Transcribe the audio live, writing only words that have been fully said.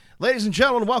Ladies and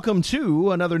gentlemen, welcome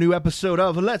to another new episode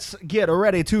of Let's Get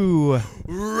Ready to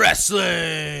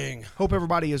Wrestling. Hope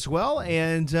everybody is well.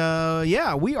 And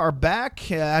we are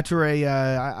back after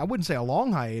I wouldn't say a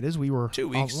long hiatus. We were 2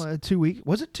 weeks. 2 weeks.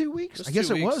 Was it 2 weeks? I guess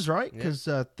it was, right? Yeah. Because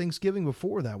Thanksgiving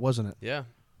before that, wasn't it? Yeah.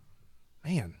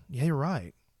 Man, yeah, you're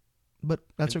right. But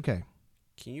that's okay.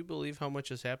 Can you believe how much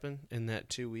has happened in that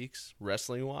 2 weeks,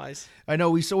 wrestling-wise? I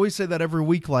know we always say that every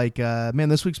week, like, man,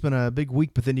 this week's been a big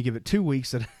week, but then you give it 2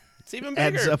 weeks and it's even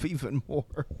bigger. Adds up even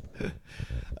more.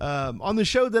 On the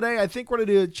show today, I think we're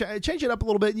going to change it up a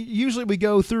little bit. Usually we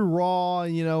go through Raw,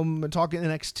 talk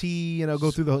NXT,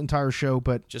 go through the entire show.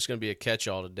 But just going to be a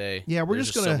catch-all today. Yeah, we're There's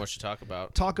just going to so much to talk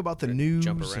about. Talk about the news.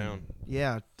 Jump around.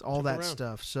 All that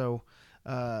stuff. So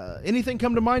anything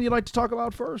come to mind you'd like to talk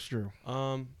about first, Drew?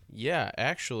 Yeah,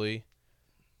 actually,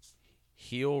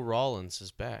 heel Rollins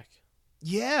is back.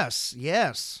 Yes.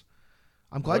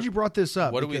 I'm glad you brought this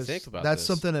up. What do we think about that's this?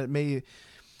 Something that may...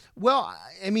 Well,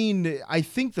 I mean, I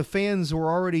think the fans were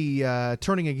already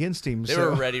turning against him. They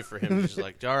were ready for him. Just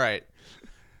like, all right,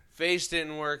 face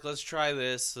didn't work. Let's try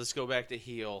this. Let's go back to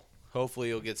heel. Hopefully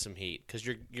you'll get some heat because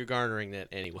you're garnering that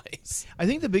anyways. I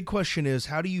think the big question is,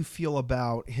 how do you feel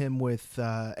about him with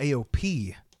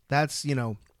AOP? That's,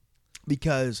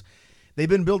 because they've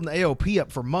been building AOP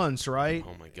up for months, right?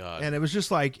 Oh, my God. And it was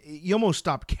just like, you almost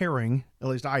stopped caring. At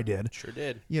least I did. Sure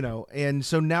did. And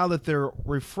so now that they're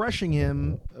refreshing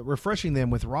them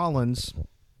with Rollins,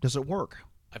 does it work?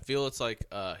 I feel it's like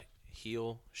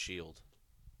heel shield.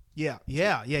 Yeah.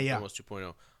 Almost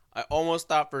 2.0. I almost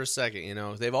thought for a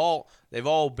second, they've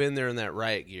all been there in that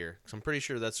riot gear. Cause I'm pretty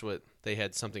sure that's what they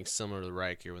had, something similar to the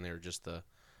riot gear when they were just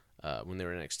when they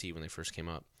were in NXT when they first came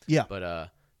up. Yeah.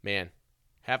 But man,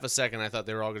 half a second I thought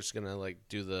they were all just gonna like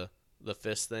do the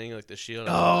fist thing, like the shield.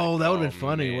 Oh, that would have been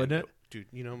funny, man. wouldn't it? Dude,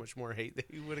 you know how much more hate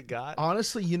that you would have got?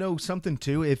 Honestly, something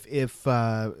too, if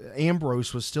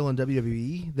Ambrose was still in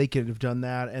WWE, they could have done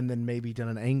that and then maybe done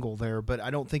an angle there, but I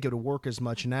don't think it would work as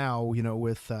much now,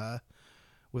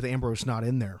 with Ambrose not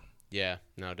in there. Yeah,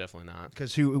 no, definitely not.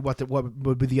 Because what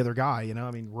would be the other guy,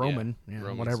 I mean, Roman,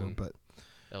 whatever, but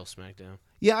L SmackDown.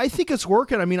 Yeah, I think it's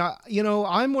working. I mean,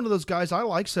 I'm one of those guys. I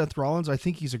like Seth Rollins. I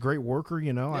think he's a great worker.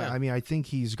 Yeah. I mean, I think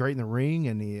he's great in the ring,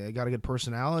 and he got a good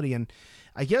personality. And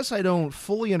I guess I don't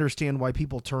fully understand why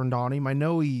people turned on him. I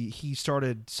know he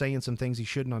started saying some things he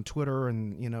shouldn't on Twitter,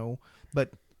 and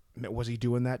but was he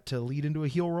doing that to lead into a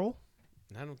heel role?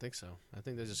 I don't think so. I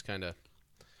think that's just kind of.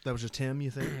 That was just him,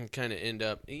 you think? Kind of end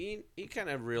up. He kind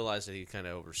of realized that he kind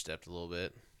of overstepped a little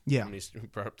bit. Yeah. When he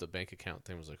brought up the bank account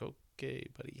thing, was like, okay,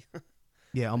 buddy.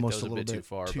 Yeah, almost like a little bit too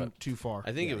far. Too far.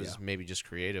 I think it was maybe just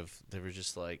creative. They were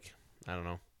just like, I don't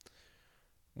know.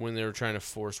 When they were trying to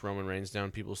force Roman Reigns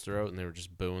down people's throat and they were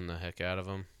just booing the heck out of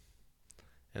him.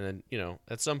 And then,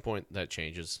 at some point that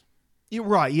changes. You're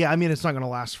right. Yeah, I mean, it's not going to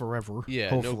last forever. Yeah,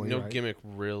 hopefully, no right? gimmick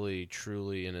really,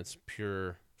 truly, in its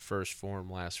pure first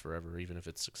form lasts forever, even if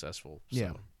it's successful.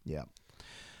 So. Yeah.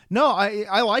 No,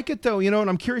 I like it, though, and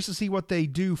I'm curious to see what they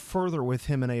do further with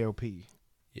him and AOP.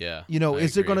 Yeah.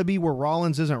 Is it going to be where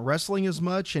Rollins isn't wrestling as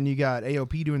much and you got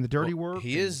AOP doing the dirty work?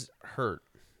 He is hurt,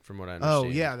 from what I understand. Oh,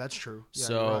 yeah, that's true. Yeah,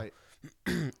 so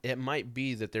right. it might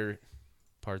be that they're,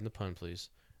 pardon the pun, please,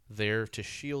 there to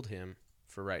shield him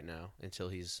for right now until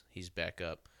he's back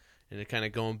up. And they're kind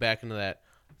of going back into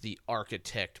the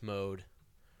architect mode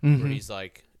where he's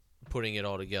like putting it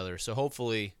all together. So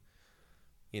hopefully,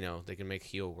 they can make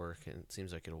heel work, and it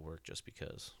seems like it'll work just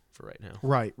because for right now.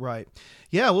 Right.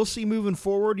 Yeah, we'll see moving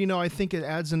forward. I think it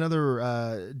adds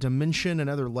another dimension,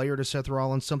 another layer to Seth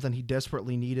Rollins, something he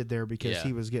desperately needed there because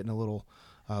he was getting a little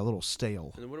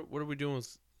stale. And what are we doing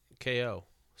with KO?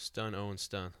 Stun, Owen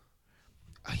Stun.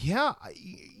 Yeah,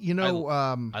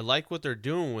 I like what they're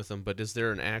doing with him, but is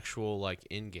there an actual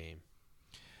end game?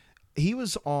 He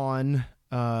was on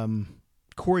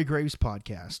Corey Graves'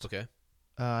 podcast. Okay.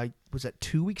 Was that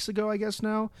 2 weeks ago, I guess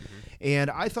now? And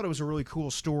I thought it was a really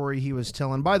cool story he was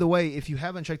telling. By the way, if you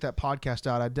haven't checked that podcast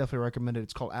out, I definitely recommend it.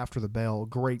 It's called After the Bell.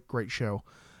 Great show.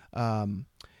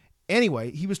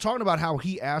 Anyway, he was talking about how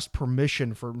he asked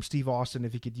permission from Steve Austin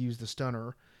if he could use the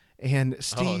stunner. And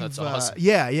Steve... that's awesome.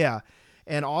 Yeah.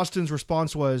 And Austin's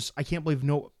response was, I can't believe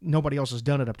nobody else has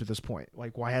done it up to this point.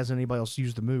 Like, why hasn't anybody else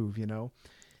used the move,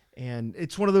 And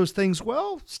it's one of those things,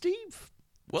 Steve...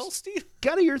 Well, Steve,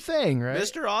 kind of your thing, right?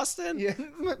 Mr. Austin? Yeah,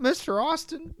 Mr.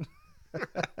 Austin.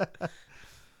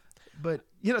 But,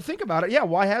 think about it. Yeah,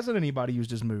 why hasn't anybody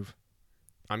used his move?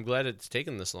 I'm glad it's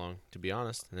taken this long, to be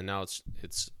honest. And now it's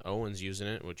Owens using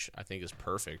it, which I think is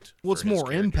perfect. Well, it's more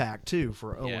character. impact, too,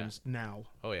 for Owens now.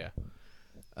 Oh, yeah.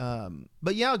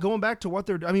 But yeah, going back to what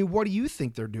what do you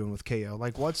think they're doing with KO?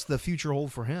 Like, what's the future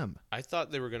hold for him? I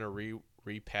thought they were going to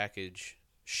repackage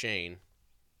Shane,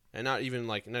 and not even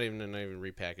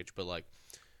repackage, but like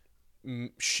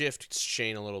shift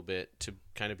Shane a little bit to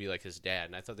kind of be like his dad.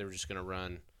 And I thought they were just going to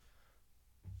run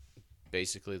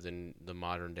basically the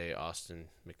modern day Austin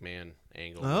McMahon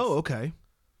angle. Oh, okay.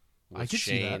 With I could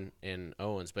see that. Shane and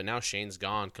Owens, but now Shane's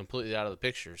gone completely out of the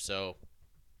picture. So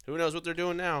who knows what they're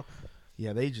doing now?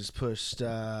 Yeah, they just pushed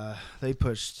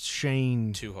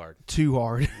Shane Too hard.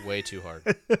 Way too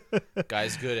hard.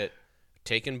 Guy's good at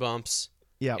taking bumps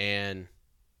and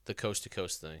the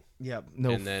coast-to-coast thing. Yeah,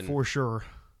 no, and then for sure.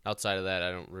 Outside of that,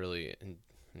 I don't really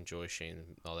enjoy Shane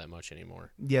all that much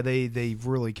anymore. Yeah, they've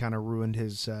really kind of ruined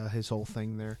his whole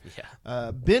thing there.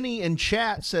 Yeah. Benny in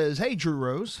chat says, "Hey, Drew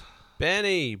Rose."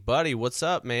 Benny, buddy, what's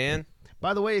up, man?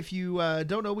 By the way, if you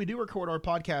don't know, we do record our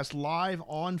podcast live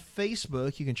on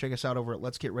Facebook. You can check us out over at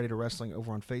Let's Get Ready to Wrestling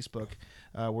over on Facebook.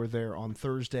 We're there on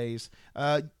Thursdays.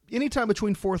 Anytime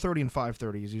between 4:30 and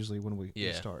 5:30 is usually when we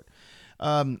start.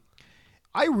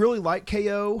 I really like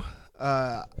KO.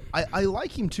 I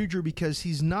like him too, Drew, because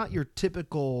he's not your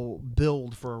typical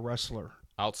build for a wrestler.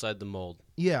 Outside the mold.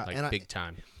 Yeah. Like big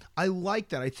time. I like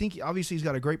that. I think obviously he's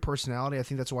got a great personality. I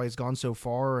think that's why he's gone so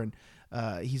far, and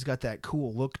he's got that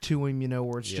cool look to him,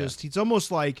 where it's just, he's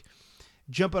almost like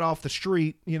jumping off the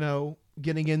street,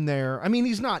 getting in there. I mean,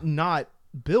 he's not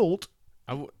built.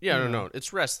 I don't know.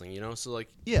 It's wrestling, so like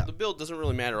the build doesn't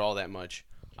really matter all that much.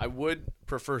 I would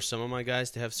prefer some of my guys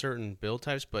to have certain build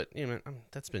types, but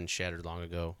that's been shattered long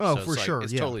ago. Oh, so for sure.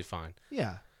 It's totally fine.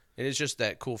 Yeah. And it's just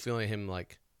that cool feeling of him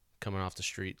like coming off the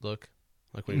street look,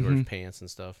 like when he wears pants and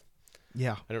stuff.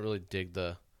 Yeah. I don't really dig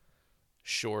the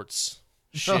shorts,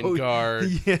 shin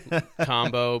guard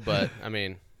combo, but I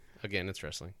mean, again, it's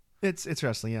wrestling. It's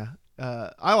wrestling, yeah.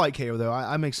 I like KO though.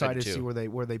 I'm excited to see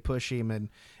where they push him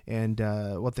and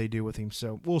what they do with him.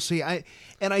 So we'll see. I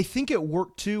think it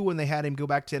worked too when they had him go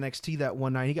back to NXT that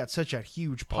one night. He got such a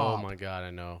huge pop. Oh my god, I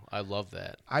know. I love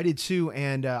that. I did too.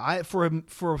 And I for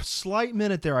a slight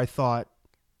minute there, I thought,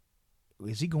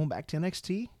 is he going back to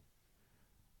NXT?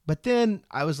 But then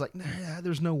I was like, nah,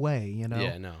 there's no way.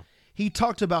 Yeah, no. He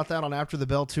talked about that on After the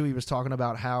Bell too. He was talking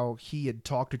about how he had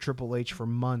talked to Triple H for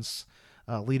months.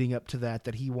 Leading up to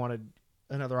that he wanted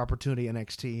another opportunity in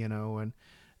NXT, and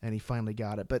he finally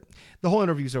got it. But the whole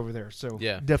interview's over there, so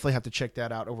definitely have to check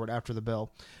that out over at After the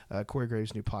Bell, Corey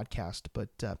Graves' new podcast.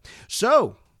 But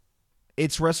so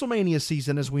it's WrestleMania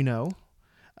season, as we know.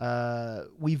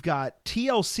 We've got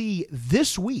TLC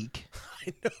this week.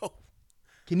 I know.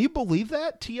 Can you believe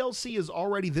that? TLC is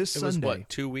already this Sunday. It was, what,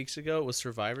 2 weeks ago? It was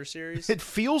Survivor Series? It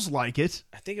feels like it.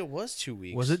 I think it was 2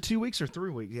 weeks. Was it 2 weeks or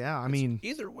 3 weeks? Yeah, I mean...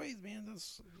 Either way, man,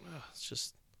 it's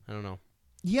just, I don't know.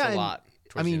 Yeah, it's a lot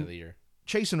towards the end of the year.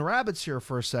 Chasing rabbits here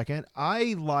for a second.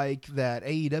 I like that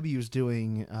AEW is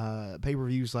doing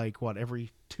pay-per-views like,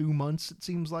 every 2 months, it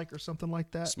seems like, or something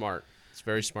like that. Smart. It's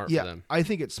very smart for them. I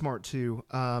think it's smart, too.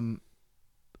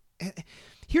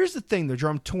 Here's the thing, though, Drew,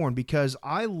 I'm torn, because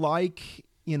I like...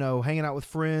 hanging out with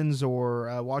friends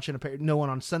or watching no one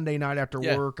on Sunday night after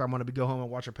work. I'm going to go home and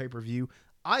watch a pay-per-view.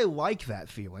 I like that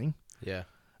feeling. Yeah.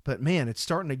 But, man, it's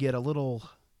starting to get a little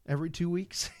every 2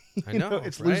 weeks. I know.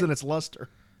 It's losing its luster.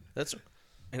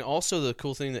 And also the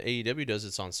cool thing that AEW does,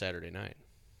 it's on Saturday night.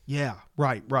 Yeah,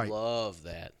 right. Love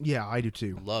that. Yeah, I do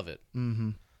too. Love it. Mm-hmm.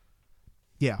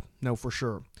 Yeah, no, for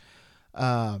sure.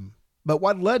 But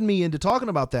what led me into talking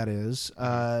about that is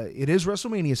it is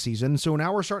WrestleMania season, so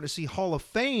now we're starting to see Hall of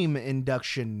Fame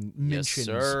induction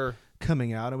mentions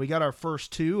coming out, and we got our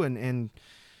first two. And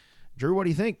Drew, what do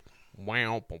you think?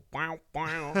 Wow.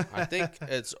 I think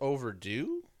it's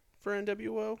overdue for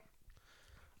NWO.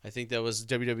 I think that was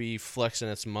WWE flexing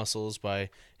its muscles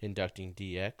by inducting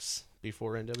DX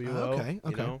before NWO.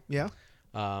 Okay. Yeah.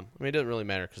 I mean, it doesn't really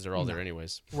matter because they're all there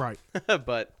anyways. Right.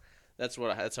 But that's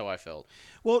how I felt.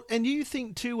 Well, and you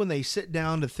think too when they sit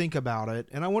down to think about it,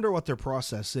 and I wonder what their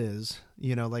process is.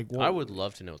 I would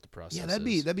love to know what the process is.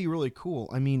 Yeah, that'd be really cool.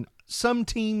 I mean, some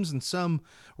teams and some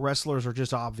wrestlers are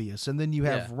just obvious, and then you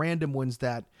have random ones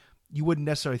that you wouldn't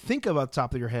necessarily think of off the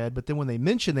top of your head, but then when they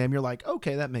mention them, you're like,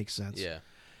 okay, that makes sense. Yeah.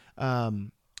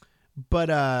 But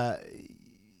I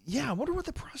wonder what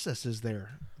the process is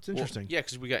there. It's interesting. Well, yeah,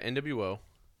 because we got NWO,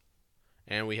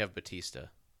 and we have Batista.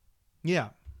 Yeah.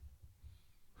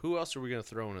 Who else are we going to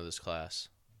throw into this class?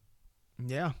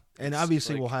 Yeah, and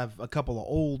obviously we'll have a couple of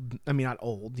not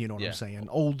old, you know what I'm saying,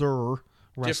 older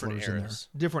wrestlers in there.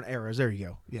 Different eras. There you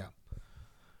go. Yeah.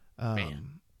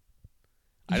 Man.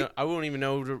 I wouldn't even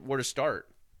know where to start.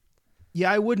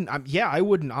 Yeah, I wouldn't. I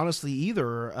wouldn't honestly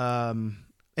either.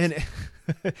 And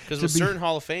Because with certain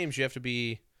Hall of Fames, you have to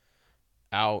be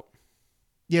out.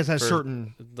 Yes, has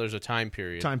certain There's a time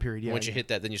period. Yeah. Once you hit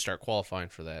that, then you start qualifying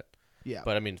for that. Yeah.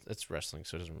 But I mean, it's wrestling,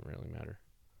 so it doesn't really matter.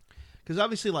 Because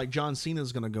obviously, like John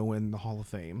Cena's going to go in the Hall of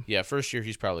Fame. Yeah, first year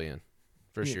he's probably in.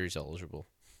 First year he's eligible.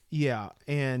 Yeah,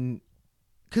 and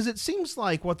because it seems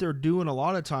like what they're doing a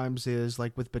lot of times is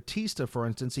like with Batista, for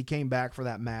instance, he came back for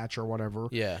that match or whatever.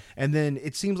 Yeah. And then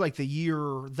it seems like that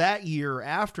year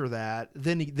after that,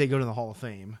 then they go to the Hall of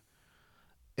Fame.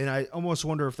 And I almost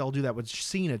wonder if they'll do that with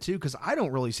Cena too, because I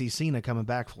don't really see Cena coming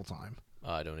back full time.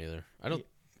 I don't either. I don't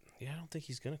think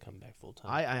he's gonna come back full time.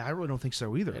 I really don't think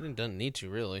so either. He doesn't need to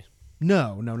really.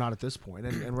 No, not at this point.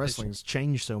 And wrestling's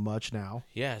changed so much now.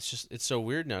 Yeah, it's so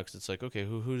weird now because it's like, okay,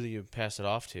 who do you pass it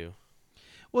off to?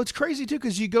 Well, it's crazy too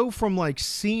because you go from like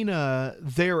Cena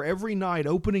there every night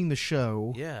opening the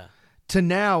show, yeah, to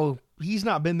now he's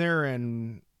not been there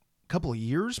in a couple of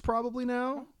years probably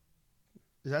now.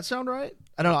 Does that sound right?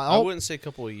 I don't know. I wouldn't say a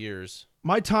couple of years.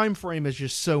 My time frame is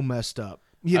just so messed up.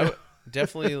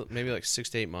 Definitely maybe like 6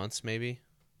 to 8 months, maybe.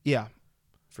 Yeah,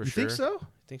 for you sure. Think so?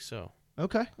 I think so.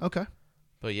 Okay.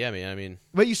 But yeah, I mean.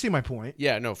 But you see my point.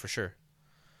 Yeah, no, for sure.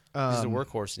 He's a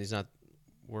workhorse and he's not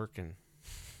working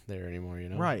there anymore.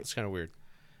 Right? It's kind of weird.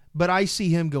 But I see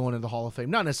him going into the Hall of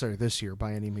Fame, not necessarily this year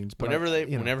by any means. But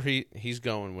whenever he's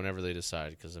going, whenever they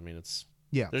decide, because I mean it's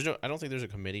I don't think there's a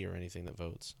committee or anything that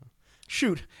votes.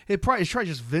 Shoot, it's probably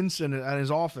just Vincent at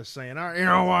his office saying, "All right, you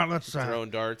know what? Let's throwing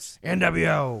darts,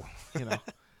 NWO."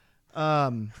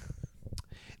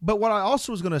 But what I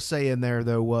also was going to say in there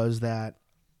though was that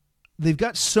they've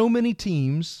got so many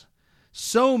teams,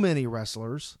 so many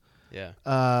wrestlers. Yeah.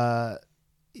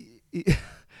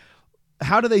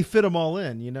 How do they fit them all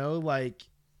in? Like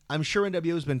I'm sure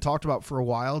NWO has been talked about for a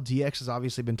while. DX has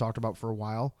obviously been talked about for a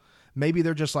while. Maybe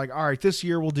they're just like, all right, this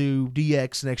year we'll do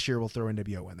DX. Next year we'll throw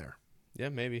NWO in there. Yeah,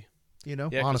 maybe. Yeah,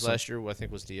 because last year I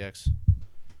think was DX.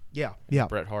 Yeah.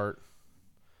 Bret Hart.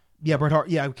 Yeah, Bret Hart.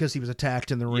 Yeah, because he was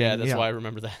attacked in the ring. Yeah, that's why I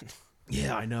remember that.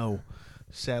 Yeah, I know.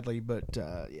 Sadly, but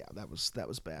that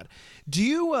was bad. Do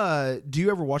you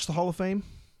ever watch the Hall of Fame?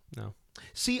 No.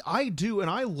 See, I do, and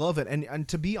I love it. And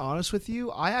to be honest with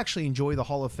you, I actually enjoy the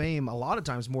Hall of Fame a lot of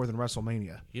times more than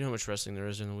WrestleMania. You know how much wrestling there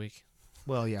is in a week?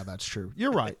 Well, yeah, that's true.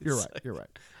 You're right. You're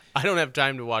right. I don't have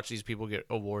time to watch these people get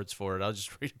awards for it. I'll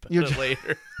just read about it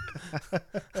later.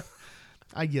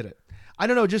 I get it. I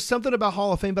don't know, just something about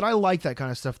Hall of Fame, but I like that kind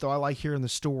of stuff, though. I like hearing the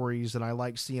stories, and I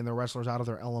like seeing the wrestlers out of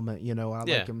their element.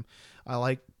 Like them. I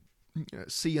like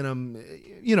seeing them,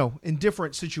 in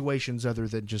different situations other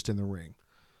than just in the ring.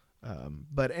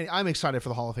 But I'm excited for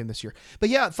the Hall of Fame this year. But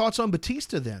yeah, thoughts on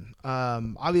Batista then?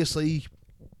 Obviously,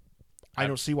 I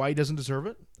don't see why he doesn't deserve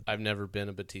it. I've never been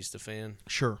a Batista fan.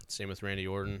 Sure. Same with Randy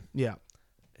Orton. Yeah.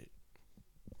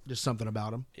 Just something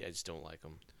about him. Yeah, I just don't like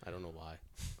him. I don't know why.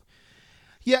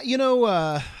 Yeah,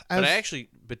 but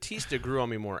Batista grew on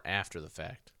me more after the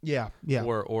fact. Yeah.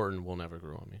 Or Orton will never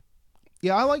grow on me.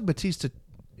 Yeah, I like Batista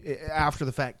after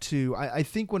the fact too. I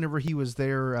think whenever he was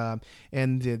there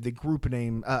and the group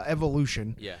name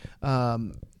Evolution. Yeah.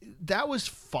 That was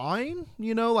fine,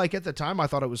 like at the time I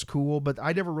thought it was cool, but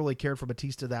I never really cared for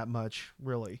Batista that much,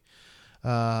 really.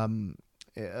 But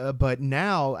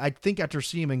now I think after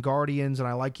seeing him in Guardians and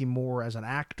I like him more as an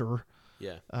actor.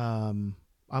 Yeah. I'm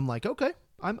like, okay,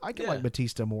 I can like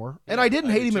Batista more. Yeah, and I didn't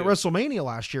hate him too. at WrestleMania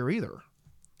last year either.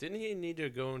 Didn't he need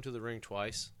to go into the ring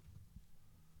twice?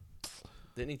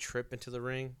 Didn't he trip into the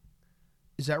ring?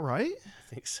 Is that right?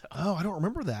 I think so. Oh, I don't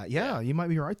remember that. Yeah. You might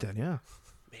be right then. Yeah.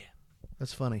 Man.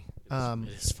 That's funny. It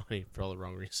is funny for all the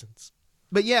wrong reasons.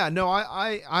 But yeah, no,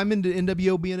 I'm into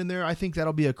NWO being in there. I think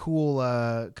that'll be a cool,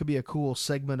 could be a cool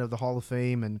segment of the Hall of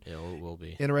Fame, and yeah, it will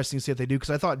be interesting to see what they do. Because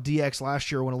I thought DX last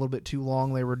year went a little bit too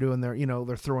long. They were doing their,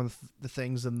 they're throwing the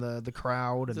things in the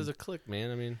crowd. And there's a click,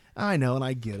 man. I mean, I know, and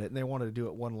I get it. And they wanted to do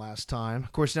it one last time.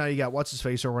 Of course, now you got what's his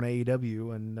face over in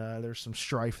AEW, and there's some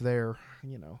strife there.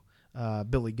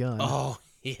 Billy Gunn. Oh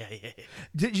yeah.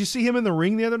 Did you see him in the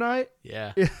ring the other night?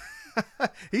 Yeah.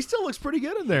 He still looks pretty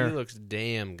good in there. He looks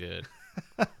damn good.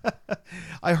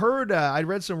 I heard, I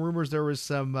read some rumors there was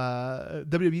some,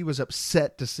 WWE was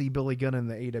upset to see Billy Gunn in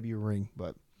the AEW ring,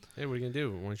 but. Hey, what are you going to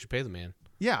do? Why don't you pay the man?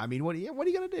 Yeah, I mean, what are you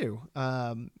going to do?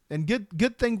 And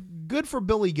good for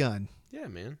Billy Gunn. Yeah,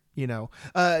 man.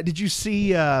 Did you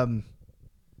see, oh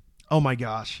my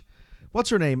gosh, what's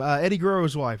her name? Eddie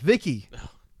Guerrero's wife, Vicky.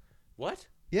 What?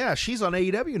 Yeah, she's on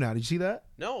AEW now. Did you see that?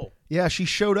 No. Yeah, she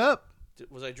showed up.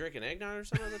 Was I drinking eggnog or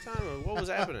something at the time? Or what was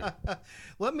happening?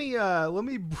 Let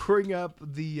me bring up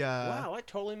the. Wow, I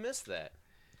totally missed that.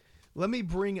 Let me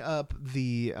bring up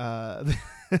the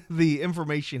the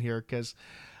information here because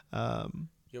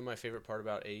You know my favorite part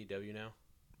about AEW now?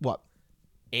 What?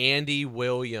 Andy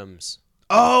Williams.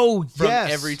 Oh, From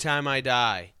yes. Every Time I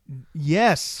Die.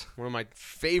 Yes. One of my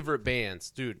favorite bands.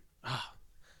 Dude,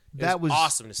 That was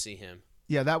awesome to see him.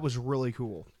 Yeah, that was really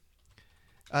cool.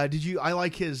 I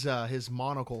like his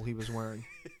monocle he was wearing.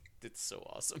 It's so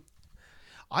awesome.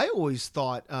 I always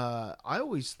thought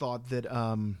that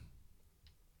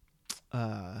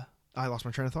I lost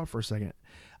my train of thought for a second.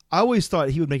 I always thought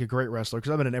he would make a great wrestler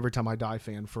because I've been an Every Time I Die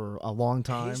fan for a long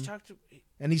time.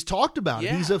 He's talked about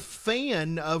it. He's a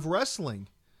fan of wrestling.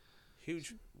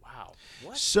 Huge. Wow.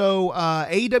 What? So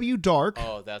AEW Dark.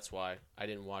 Oh, that's why. I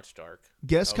didn't watch Dark.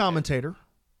 Guest commentator.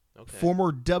 Okay.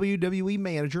 Former WWE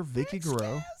manager Vicky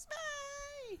Guerrero.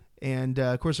 And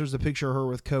of course, there's a picture of her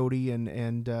with Cody,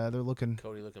 and they're looking.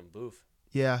 Cody looking boof.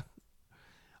 Yeah.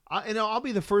 I'll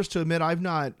be the first to admit I've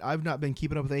not been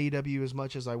keeping up with AEW as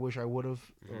much as I wish I would have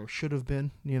or should have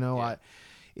been.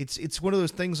 It's one of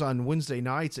those things on Wednesday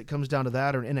nights. It comes down to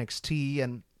that or NXT.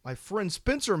 And my friend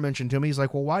Spencer mentioned to me, he's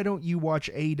like, well, why don't you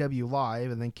watch AEW live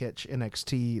and then catch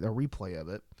NXT, the replay of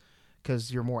it?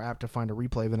 Because you're more apt to find a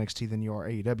replay of NXT than you are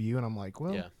AEW. And I'm like,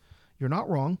 well, you're not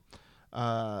wrong.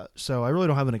 So I really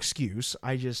don't have an excuse.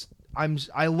 I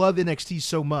love NXT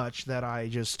so much that I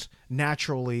just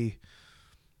naturally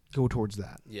go towards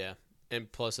that. Yeah.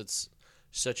 And plus it's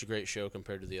such a great show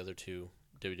compared to the other two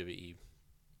WWE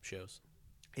shows.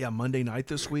 Yeah, Monday night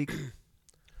this week,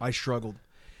 I struggled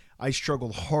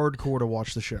hardcore to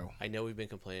watch the show. I know we've been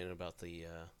complaining about the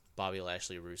Bobby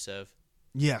Lashley Rusev.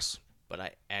 Yes. But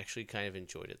I actually kind of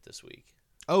enjoyed it this week.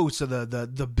 Oh, so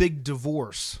the big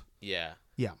divorce. Yeah.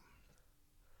 Yeah.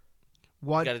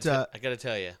 What? I gotta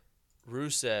tell you,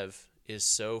 Rusev is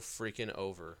so freaking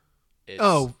over. It's,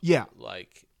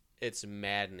 like it's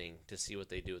maddening to see what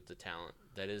they do with the talent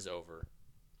that is over.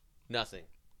 Nothing.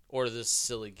 Or this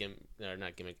silly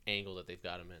angle that they've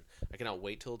got him in. I cannot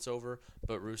wait till it's over.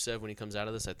 But Rusev, when he comes out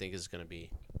of this, I think is going to be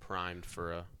primed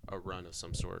for a run of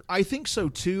some sort. I think so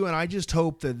too, and I just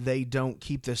hope that they don't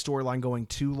keep this storyline going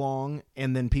too long,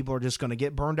 and then people are just going to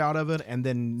get burned out of it, and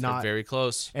then not. They're very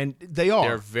close, and they are.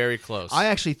 They're very close. I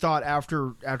actually thought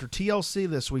after TLC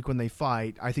this week when they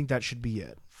fight, I think that should be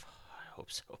it. I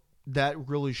hope so. That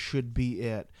really should be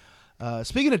it.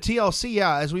 Speaking of TLC,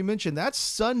 as we mentioned, that's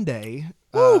Sunday.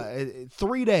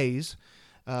 3 days.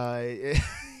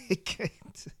 It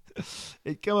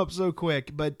came up so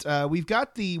quick, but we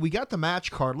got the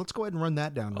match card. Let's go ahead and run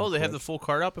that down. Oh, they have the full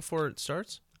card out before it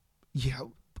starts? Yeah,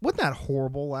 wasn't that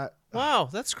horrible? Wow,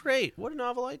 that's great. What a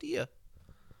novel idea.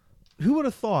 Who would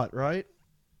have thought, right?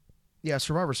 Yeah,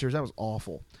 Survivor Series, that was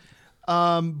awful.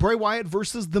 Bray Wyatt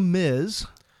versus The Miz.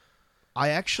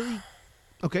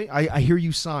 Okay, I hear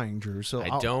you sighing, Drew. So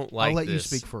I'll let you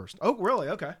speak first. Oh, really?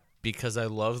 Okay. Because I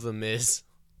love The Miz,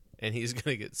 and he's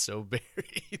gonna get so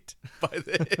buried by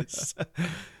this.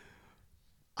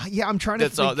 I'm trying to.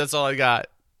 That's all I got.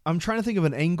 I'm trying to think of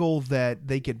an angle that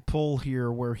they could pull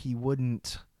here where he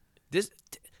wouldn't. This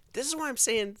is why I'm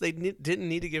saying they didn't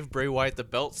need to give Bray Wyatt the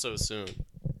belt so soon.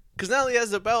 Because now that he has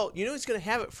the belt, he's gonna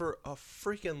have it for a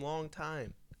freaking long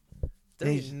time.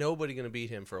 There's nobody going to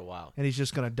beat him for a while. And he's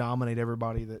just going to dominate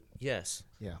everybody that... Yes.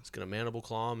 Yeah. He's going to mandible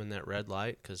claw him in that red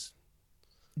light because...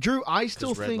 Drew, I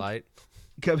still think... red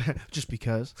light. Just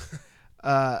because.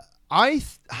 I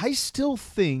still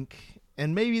think,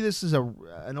 and maybe this is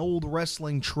an old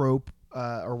wrestling trope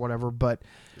or whatever, but...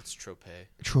 It's trope.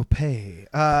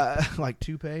 Like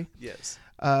toupee? Yes.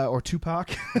 Or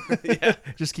Tupac? Yeah.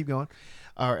 Just keep going.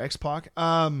 Or X-Pac.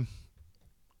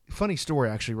 Funny story,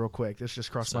 actually, real quick. This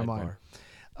just crossed my mind.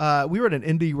 We were at an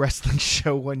indie wrestling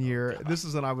show one year. This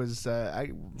is when I was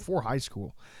before high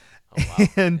school. Oh, wow.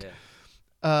 And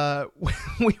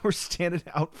we were standing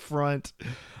out front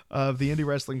of the indie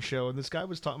wrestling show, and this guy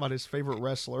was talking about his favorite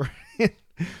wrestler.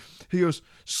 He goes,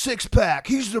 6-Pack,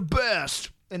 he's the best.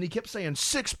 And he kept saying,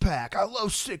 6-Pack, I love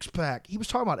 6-Pack. He was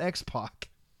talking about X-Pac,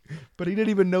 but he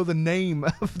didn't even know the name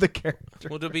of the character.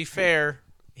 Well, to be fair,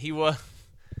 he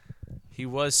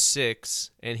was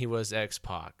 6 and he was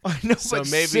X-Pac. I know, so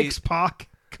but maybe 6-Pac,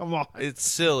 come on. It's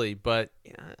silly, but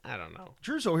I don't know.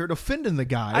 Drew's over here defending the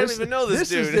guy. I don't even know this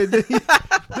dude.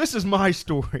 This is my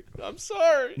story. I'm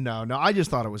sorry. No, I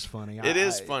just thought it was funny. It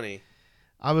is funny.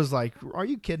 I was like, are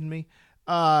you kidding me?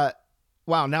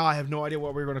 Wow, now I have no idea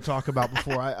what we were going to talk about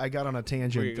before I got on a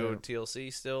tangent. Were you going to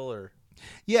TLC still? Or?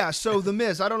 Yeah, so The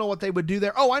Miz, I don't know what they would do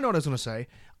there. Oh, I know what I was going to say.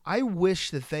 I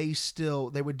wish that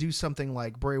they would do something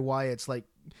like Bray Wyatt's, like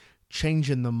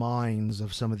changing the minds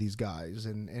of some of these guys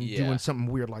and doing something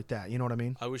weird like that. You know what I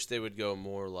mean? I wish they would go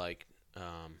more like,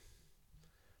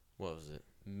 what was it?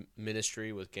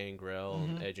 Ministry with Gangrel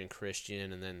and Edge and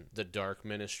Christian, and then the Dark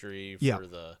Ministry for Yeah.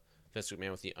 the Vince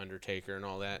McMahon with the Undertaker and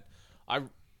all that.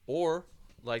 Or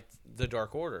like the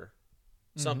Dark Order,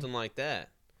 something like that.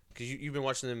 Because you've been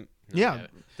watching them. Yeah.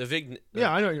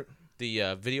 I know.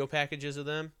 The video packages of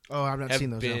them. Oh, I've not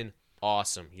seen those. Have been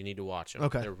awesome. You need to watch them.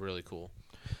 Okay. They're really cool.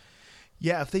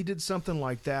 Yeah, if they did something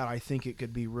like that, I think it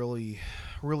could be really,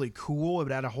 really cool. It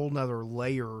would add a whole nother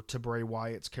layer to Bray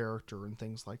Wyatt's character and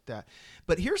things like that.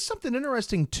 But here's something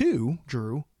interesting too,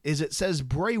 Drew, is it says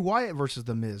Bray Wyatt versus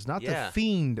The Miz, not The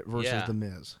Fiend versus The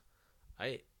Miz.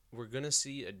 We're going to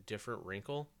see a different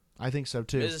wrinkle. I think so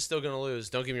too. Miz is still going to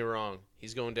lose. Don't get me wrong.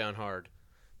 He's going down hard.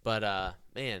 But,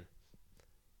 man,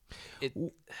 was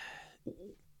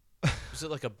it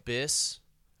like Abyss?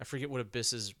 I forget what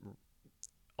Abyss's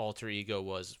alter ego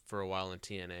was for a while in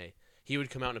TNA. He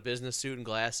would come out in a business suit and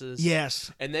glasses.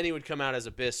 Yes. And then he would come out as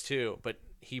Abyss too, but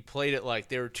he played it like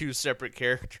they were two separate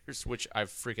characters, which I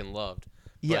freaking loved.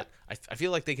 Yeah. But I feel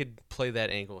like they could play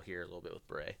that angle here a little bit with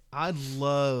Bray. I'd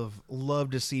love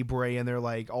to see Bray in there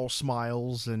like all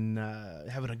smiles and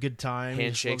having a good time.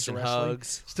 Handshakes and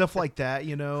hugs. Stuff like that,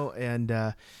 and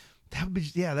that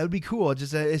would be cool.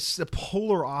 It's a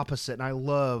polar opposite, and I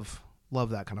love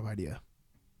that kind of idea.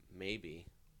 Maybe.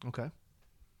 Okay.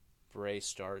 Bray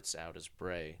starts out as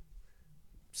Bray.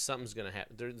 Something's going to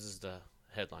happen. This is the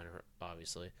headliner,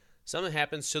 obviously. Something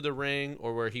happens to the ring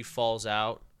or where he falls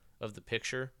out of the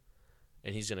picture,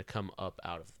 and he's going to come up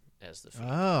out of as the Fiend.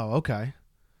 Oh, okay.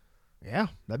 Yeah,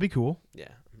 that'd be cool.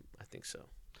 Yeah, I think so.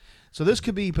 So this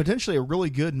could be potentially a really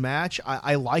good match.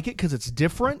 I like it because it's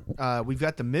different. We've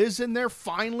got The Miz in there.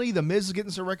 Finally, The Miz is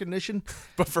getting some recognition.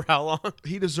 But for how long?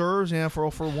 He deserves, for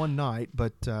one night.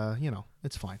 But,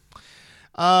 it's fine.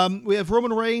 We have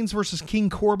Roman Reigns versus King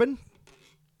Corbin.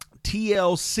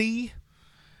 TLC.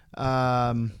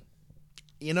 I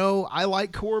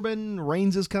like Corbin.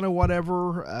 Reigns is kind of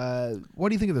whatever. What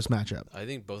do you think of this matchup? I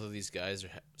think both of these guys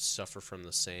suffer from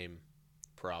the same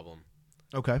problem.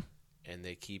 Okay. And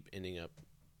they keep ending up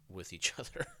with each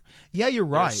other. Yeah, you're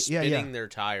right. They're spinning their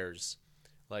tires.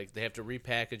 Like, they have to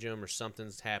repackage them or something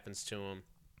happens to them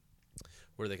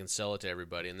where they can sell it to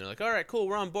everybody. And they're like, all right, cool,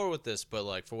 we're on board with this. But,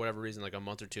 like, for whatever reason, like a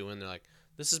month or two in, they're like,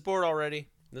 this is bored already.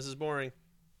 This is boring.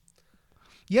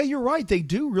 Yeah, you're right. They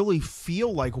do really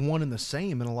feel like one and the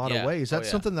same in a lot of ways. That's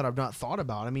something that I've not thought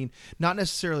about. I mean, not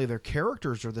necessarily their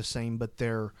characters are the same, but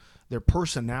their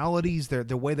personalities,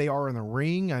 the way they are in the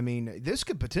ring. I mean, this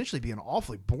could potentially be an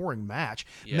awfully boring match.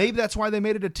 Yeah. Maybe that's why they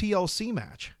made it a TLC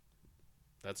match.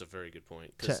 That's a very good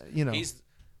point. Because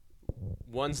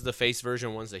one's the face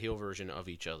version, one's the heel version of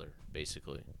each other,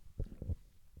 basically.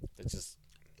 It's just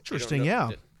interesting,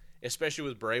 yeah. Especially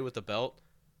with Bray with the belt.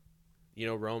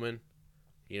 Roman,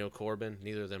 Corbin.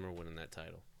 Neither of them are winning that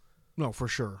title. No, for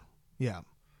sure. Yeah.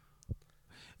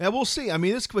 Yeah, we'll see. I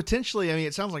mean, this potentially,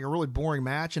 it sounds like a really boring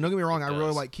match. And don't get me wrong, I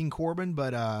really like King Corbin,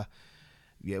 but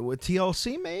with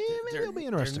TLC, maybe it'll be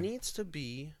interesting. There needs to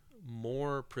be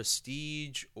more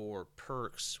prestige or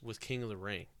perks with King of the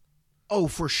Ring. Oh,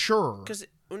 for sure. Because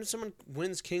when someone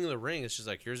wins King of the Ring, it's just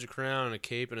like, here's a crown and a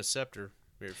cape and a scepter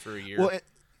for a year. Well,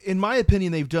 in my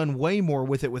opinion, they've done way more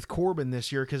with it with Corbin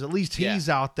this year because at least he's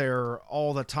out there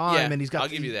all the time, and he's got. I'll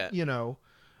give you that.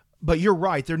 But you're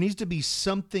right. There needs to be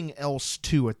something else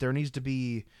to it. There needs to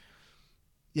be,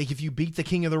 like, if you beat the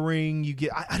King of the Ring, you get.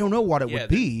 I don't know what it would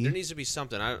be. There needs to be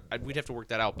something. We'd have to work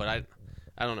that out, but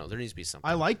I don't know. There needs to be something.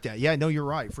 I like that. Yeah, no, you're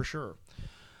right for sure.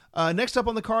 Next up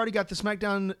on the card, you got the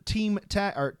SmackDown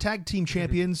tag team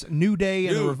champions, New Day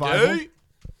and the Revival.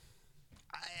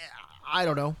 I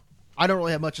don't know. I don't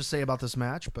really have much to say about this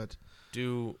match, but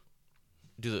do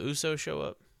the Usos show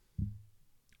up?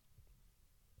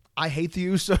 I hate the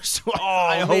Usos, so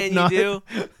I hope not. You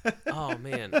do? Oh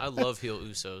man, I love heel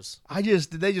Usos.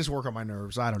 They just work on my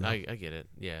nerves. I don't know. I get it.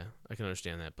 Yeah, I can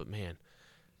understand that. But man,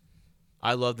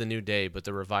 I love the New Day, but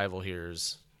the Revival here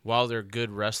is, while they're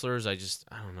good wrestlers, I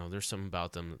don't know. There's something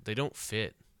about them. They don't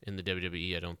fit in the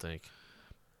WWE. I don't think.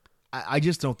 I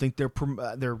just don't think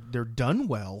they're done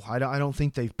well. I don't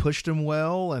think they've pushed them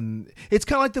well, and it's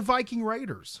kind of like the Viking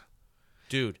Raiders.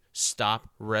 Dude, stop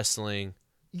wrestling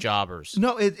jobbers.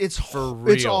 No, it's for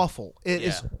real. It's awful. It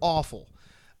is awful.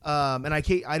 And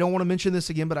I don't want to mention this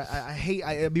again, but I hate.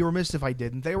 I'd be remiss if I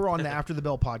didn't. They were on the After the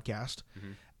Bell podcast,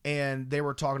 and they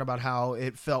were talking about how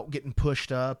it felt getting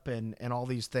pushed up and all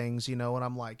these things, and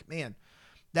I'm like, man,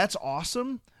 that's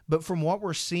awesome. But from what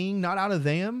we're seeing, not out of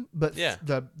them, but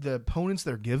the opponents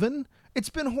they're given, it's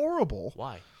been horrible.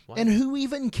 Why? And who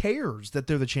even cares that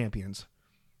they're the champions?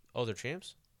 Oh, they're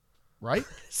champs? Right?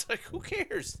 It's like, who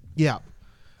cares? Yeah.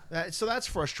 So that's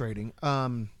frustrating.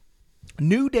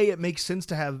 New Day, it makes sense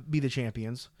to be the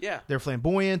champions. Yeah. They're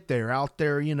flamboyant. They're out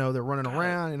there, they're running God,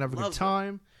 around and having a good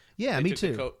time. Yeah, me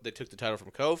too. They took the title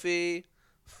from Kofi.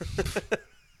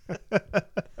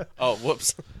 Oh,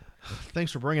 whoops.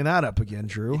 Thanks for bringing that up again,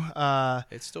 Drew.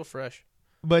 It's still fresh.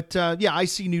 But, I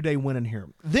see New Day winning here.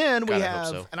 Then we God, I have,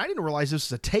 hope so. and I didn't realize this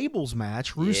is a tables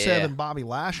match, Rusev Yeah. and Bobby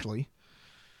Lashley.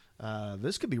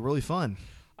 This could be really fun.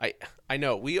 I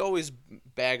know. We always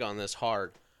bag on this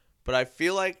hard, but I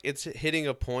feel like it's hitting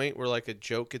a point where like a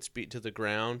joke gets beat to the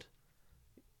ground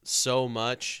so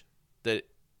much that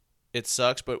it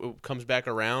sucks, but it comes back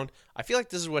around. I feel like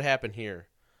this is what happened here.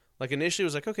 Like initially it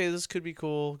was like, okay, this could be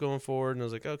cool going forward, and I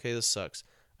was like, okay, this sucks.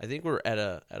 I think we're at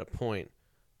a point,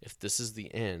 if this is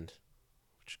the end,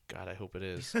 which God, I hope it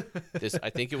is. I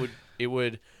think it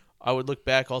would I would look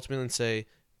back ultimately and say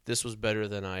this was better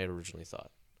than I had originally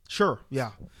thought. Sure,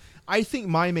 yeah. I think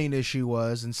my main issue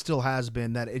was, and still has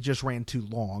been, that it just ran too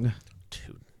long.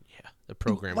 Dude, yeah. The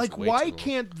program Like, was way why too long.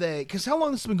 can't they? Because how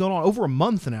long has this been going on? Over a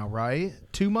month now, right?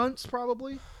 2 months,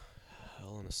 probably?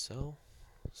 Hell in a Cell?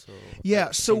 So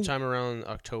Yeah, so sometime around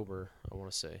October, I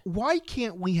want to say. why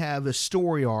can't we have a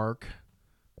story arc?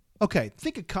 Okay,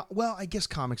 think of I guess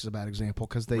comics is a bad example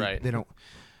because they don't.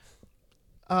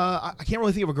 I can't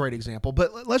really think of a great example,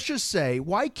 but let's just say,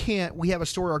 why can't we have a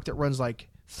story arc that runs like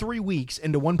 3 weeks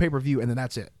into one pay-per-view and then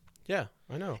that's it? Yeah,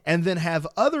 I know. And then have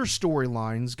other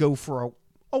storylines go for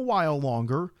a while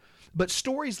longer, but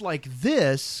stories like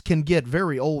this can get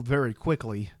very old very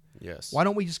quickly. Yes. Why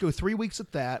don't we just go 3 weeks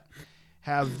at that,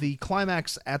 have the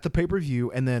climax at the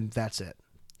pay-per-view, and then that's it?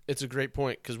 It's a great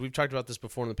point because we've talked about this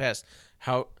before in the past.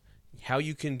 How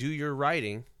you can do your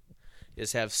writing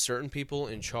is have certain people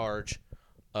in charge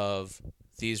of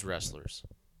these wrestlers.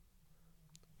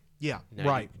 Yeah, Now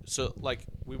right. So, like,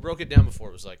 we broke it down before.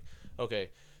 It was like, okay,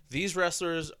 these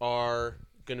wrestlers are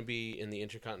going to be in the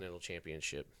Intercontinental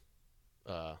Championship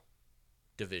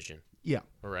division. Yeah.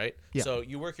 All right? Yeah. So,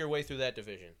 you work your way through that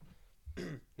division.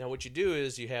 Now, what you do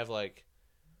is you have, like,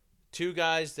 2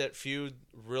 guys that feud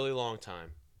really long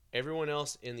time. Everyone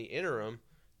else in the interim,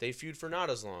 they feud for not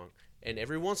as long. And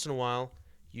every once in a while,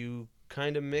 you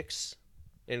kind of mix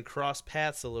and cross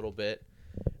paths a little bit,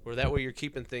 where that way you're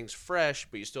keeping things fresh,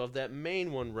 but you still have that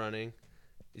main one running.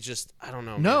 It's just, I don't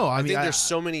know. No, man. I mean, think there's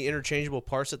so many interchangeable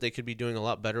parts that they could be doing a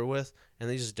lot better with, and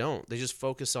they just don't. They just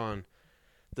focus on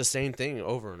the same thing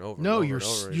over and over. No, and over you're and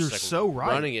over. It's you're like so right.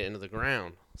 running it into the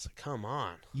ground. It's like, come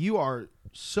on. You are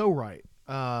so right.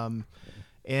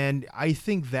 And I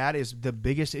think that is the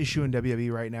biggest issue in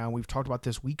WWE right now. We've talked about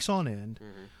this weeks on end.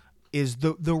 Mm-hmm. Is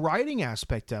the writing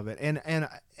aspect of it, and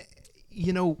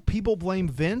people blame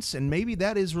Vince, and maybe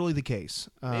that is really the case.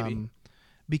 Maybe.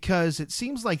 Because it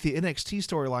seems like the NXT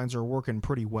storylines are working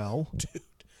pretty well. Dude,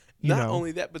 not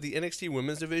only that, but the NXT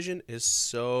women's division is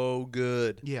so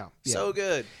good. Yeah. So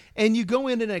good. And you go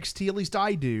into NXT, at least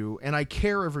I do, and I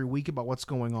care every week about what's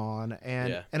going on.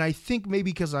 And I think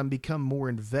maybe because I'm become more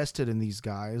invested in these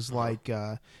guys, like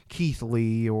Keith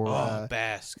Lee or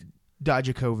Bask.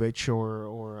 Dijakovic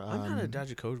or I'm not a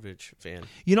Dijakovic fan.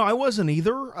 I wasn't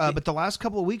either, but the last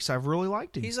couple of weeks I've really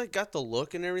liked him. He's like got the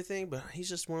look and everything, but he's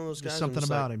just one of those guys. There's something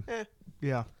about him. Eh.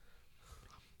 Yeah.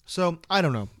 So I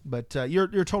don't know, but you're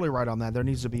totally right on that. There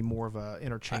needs to be more of a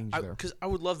interchange there. Because I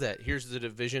would love that. Here's the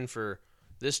division for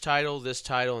this title, and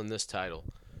this title.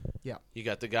 Yeah. You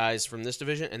got the guys from this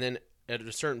division, and then at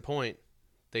a certain point,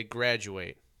 they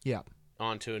graduate. Yeah.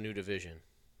 Onto a new division.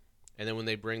 And then when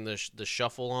they bring the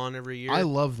shuffle on every year, I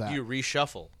love that. You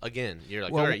reshuffle again. You're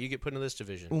like, all right, you get put into this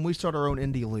division. When we start our own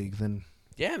indie league, then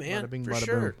yeah, man, bada bing, for bada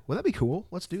sure. boom. Well, that'd be cool.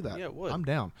 Let's do that. Yeah, it would. I'm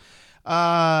down.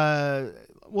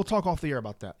 We'll talk off the air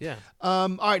about that. Yeah. All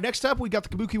right. Next up, we got the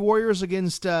Kabuki Warriors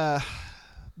against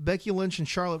Becky Lynch and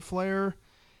Charlotte Flair.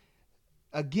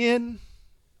 Again,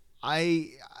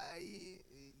 I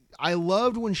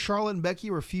loved when Charlotte and Becky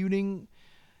were feuding,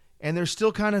 and they're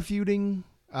still kind of feuding.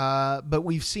 But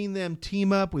we've seen them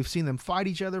team up. We've seen them fight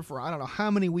each other for I don't know how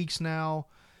many weeks now.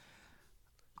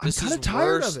 I'm kind of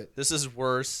tired of it. This is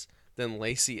worse than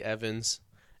Lacey Evans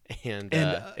and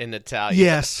Natalya.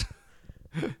 Yes.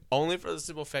 Only for the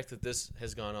simple fact that this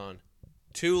has gone on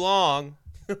too long,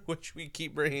 which we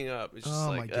keep bringing up. It's just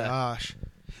my gosh.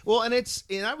 Well, and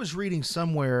I was reading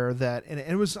somewhere that, and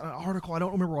it was an article, I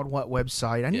don't remember on what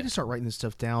website. I need to start writing this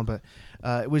stuff down, but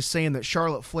it was saying that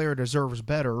Charlotte Flair deserves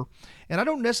better. And I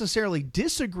don't necessarily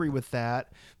disagree with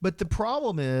that, but the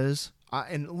problem is,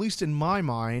 and at least in my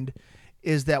mind,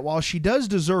 is that while she does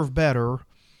deserve better,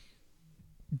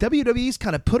 WWE's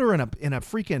kind of put her in a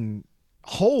freaking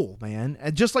hole, man.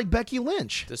 Just like Becky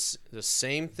Lynch. The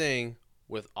same thing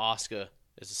with Asuka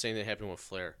is the same thing that happened with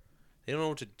Flair. They don't know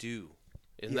what to do.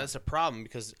 And that's a problem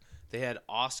because they had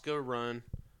Asuka run.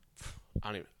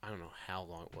 I don't know how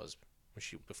long it was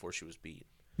before she was beat.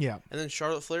 Yeah. And then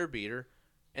Charlotte Flair beat her,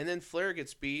 and then Flair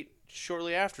gets beat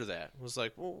shortly after that. It was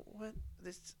like, well, what?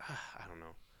 This I don't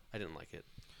know. I didn't like it.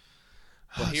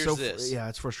 But here's this. Yeah,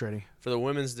 it's frustrating. For the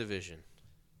women's division,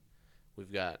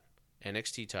 we've got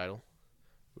NXT title,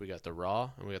 we got the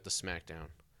Raw, and we got the SmackDown.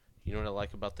 You know what I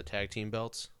like about the tag team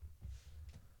belts?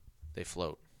 They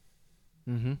float.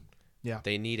 Mm-hmm. Yeah.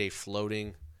 They need a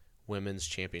floating women's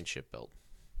championship belt.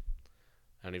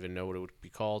 I don't even know what it would be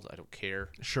called. I don't care.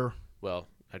 Sure. Well,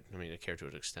 I mean, I care to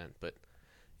an extent, but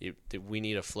we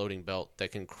need a floating belt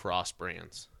that can cross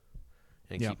brands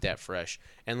and keep that fresh.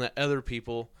 And let other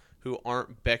people who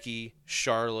aren't Becky,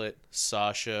 Charlotte,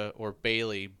 Sasha, or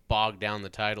Bayley bog down the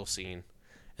title scene.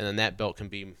 And then that belt can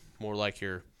be more like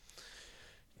your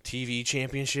TV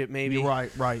championship, maybe.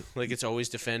 Right. Like it's always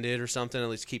defended or something. At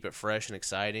least keep it fresh and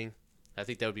exciting. I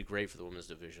think that would be great for the women's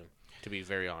division, to be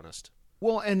very honest.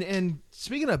 Well, and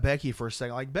speaking of Becky for a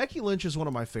second, like Becky Lynch is one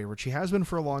of my favorites. She has been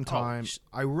for a long time.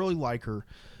 I really like her.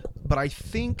 But I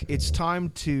think it's time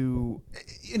to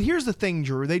 – and here's the thing,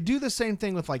 Drew. They do the same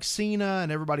thing with like Cena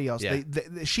and everybody else. Yeah.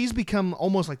 She's become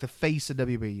almost like the face of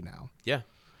WWE now. Yeah.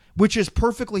 Which is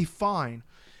perfectly fine.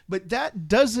 But that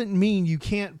doesn't mean you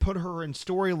can't put her in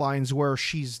storylines where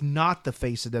she's not the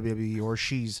face of WWE or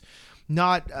she's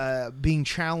not being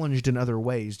challenged in other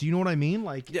ways. Do you know what I mean?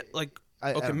 Like, yeah, like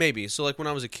maybe. So like when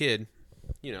I was a kid,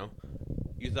 you know,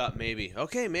 you thought maybe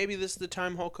this is the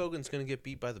time Hulk Hogan's going to get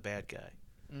beat by the bad guy.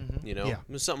 Mm-hmm. You know, yeah.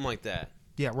 It was something like that.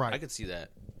 Yeah, right. I could see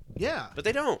that. Yeah, but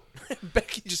they don't.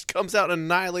 Becky just comes out and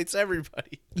annihilates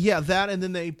everybody. Yeah, that, and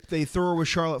then they throw her with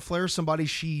Charlotte Flair, somebody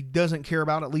she doesn't care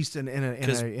about, at least in a.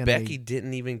 Because Becky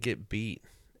didn't even get beat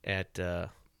at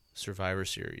Survivor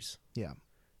Series. Yeah,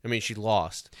 I mean she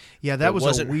lost. Yeah, that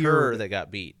wasn't her that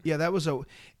got beat. Yeah, that was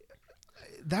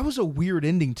a weird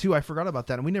ending too. I forgot about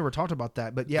that, and we never talked about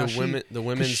that. But yeah, the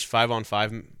women's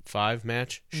 5-on-5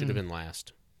 match should have been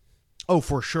last. Oh,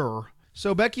 for sure.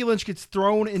 So Becky Lynch gets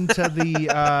thrown into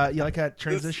the you like that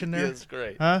transition there? Yeah, it's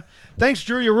great. Huh? Thanks,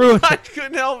 Drew. You ruined it. I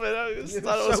couldn't help it. I just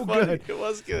thought it was funny. Good. It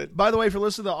was good. By the way, if you're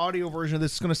listening to the audio version of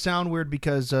this, it's going to sound weird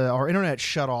because our internet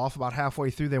shut off about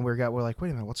halfway through. Then we're like,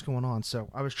 wait a minute, what's going on? So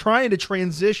I was trying to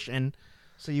transition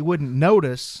so you wouldn't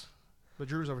notice, but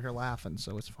Drew's over here laughing,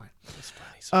 so it's fine. It's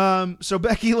funny. So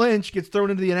Becky Lynch gets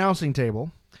thrown into the announcing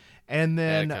table, and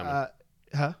then I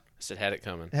said, had it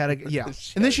coming. Yeah.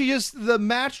 And then the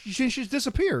match just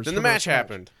disappears. Then the match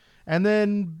happened. And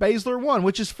then Baszler won,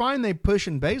 which is fine. They push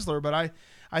in Baszler, but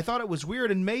I thought it was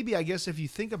weird. And maybe, I guess, if you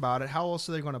think about it, how else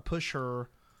are they going to push her?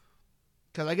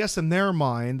 Because I guess in their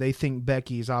mind, they think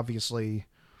Becky's obviously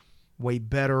way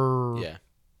better. Yeah.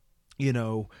 You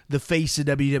know, the face of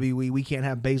WWE. We can't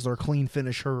have Baszler clean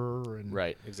finish her. And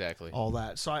right, exactly. All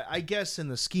that. So I guess in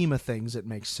the scheme of things, it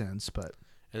makes sense, but...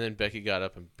 And then Becky got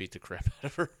up and beat the crap out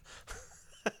of her.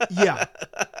 Yeah.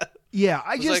 Yeah,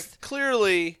 I just... like,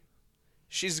 clearly,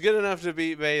 she's good enough to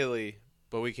beat Bayley,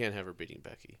 but we can't have her beating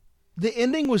Becky. The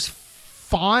ending was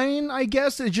fine, I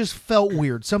guess. It just felt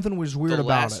weird. Something was weird about it.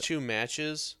 The last two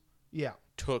matches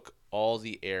took all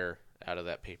the air out of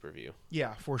that pay-per-view.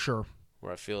 Yeah, for sure.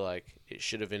 Where I feel like it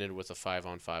should have ended with a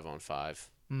 5-on-5-on-5.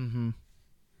 Mm-hmm.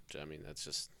 I mean, that's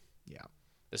just... Yeah.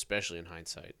 Especially in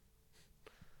hindsight.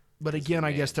 But again,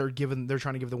 I guess they're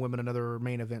trying to give the women another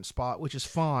main event spot, which is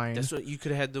fine. That's what you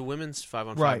could have had the women's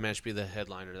 5-on-5 match be the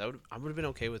headliner. I would have been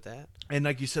okay with that. And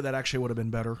like you said, that actually would have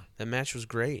been better. That match was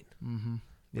great. Mm-hmm.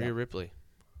 Yeah. Rhea Ripley.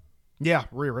 Yeah,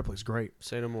 Rhea Ripley's great.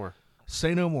 Say no more.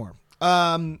 Say no more.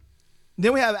 Then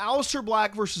we have Aleister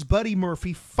Black versus Buddy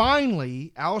Murphy.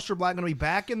 Finally, Aleister Black going to be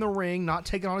back in the ring, not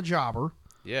taking on a jobber.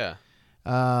 Yeah.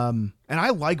 And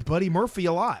I like Buddy Murphy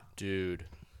a lot. Dude.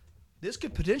 This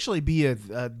could potentially be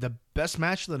the best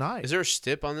match of the night. Is there a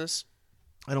stip on this?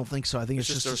 I don't think so. I think it's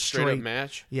just a straight up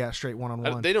match. Yeah, straight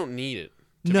one-on-one. They don't need it,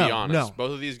 to be honest.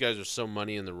 Both of these guys are so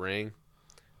money in the ring.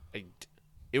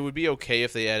 It would be okay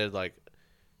if they added, like,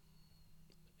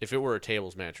 if it were a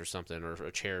tables match or something, or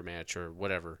a chair match or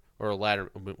whatever, or a ladder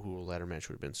match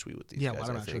would have been sweet with these guys. Yeah,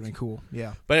 ladder match would have been cool.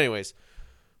 Yeah. But anyways,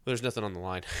 there's nothing on the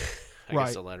line. I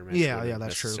guess a ladder match. Yeah,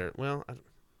 that's true. Well,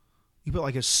 you put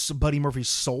like a Buddy Murphy's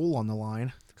soul on the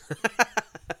line.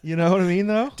 You know what I mean,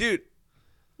 though? Dude,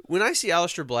 when I see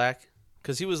Aleister Black,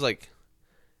 because he was like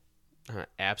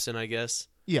absent, I guess.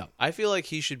 Yeah. I feel like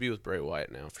he should be with Bray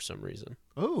Wyatt now for some reason.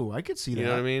 Oh, I could see that. You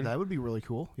know what I mean? That would be really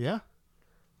cool. Yeah.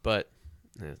 But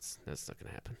that's not going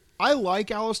to happen. I like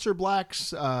Aleister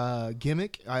Black's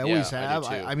gimmick. I always have.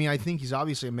 I mean, I think he's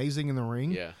obviously amazing in the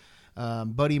ring. Yeah.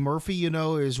 Buddy Murphy,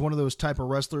 is one of those type of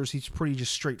wrestlers. He's pretty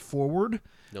just straightforward.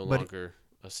 No longer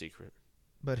a secret.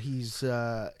 But he's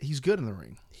good in the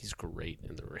ring. He's great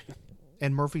in the ring.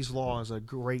 And Murphy's Law is a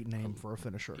great name for a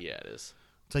finisher. Yeah, it is.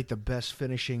 It's like the best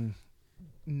finishing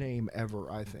name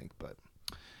ever, I think. But,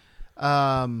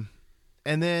 and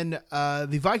then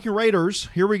the Viking Raiders.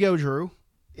 Here we go, Drew,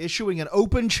 issuing an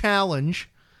open challenge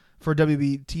for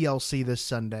WWE TLC this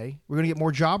Sunday. We're gonna get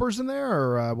more jobbers in there,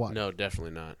 or what? No,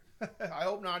 definitely not. I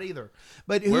hope not either.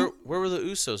 But where were the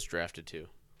Usos drafted to?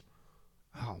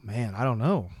 Oh man, I don't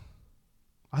know.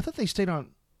 I thought they stayed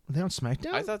on. Were they on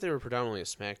SmackDown? I thought they were predominantly a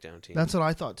SmackDown team. That's what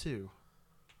I thought too.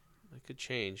 That could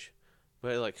change.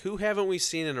 But, like, who haven't we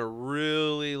seen in a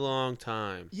really long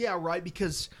time? Yeah, right,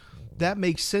 because that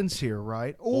makes sense here,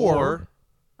 right? Or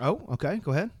oh, okay,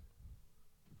 go ahead.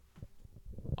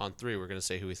 On 3, we're going to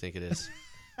say who we think it is.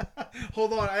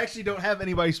 Hold on, I actually don't have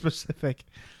anybody specific.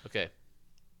 Okay.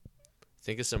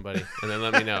 Think of somebody, and then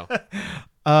let me know.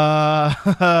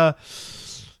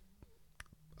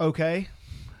 Okay.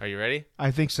 Are you ready? I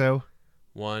think so.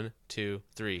 1, 2,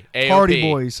 3. AOP. Party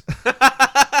Boys.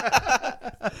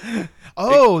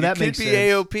 Oh, that makes sense.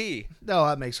 Could be AOP. No,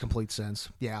 that makes complete sense.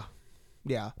 Yeah.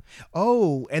 Yeah.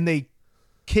 Oh, and they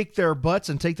kick their butts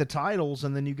and take the titles,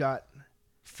 and then you got...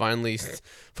 Finally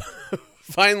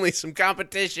some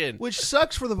competition. Which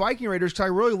sucks for the Viking Raiders, because I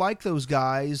really like those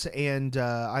guys, and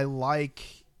I like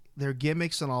their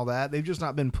gimmicks and all that. They've just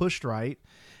not been pushed right.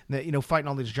 That, you know, fighting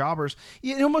all these jobbers.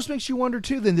 It almost makes you wonder,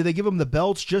 too, then, did they give them the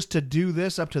belts just to do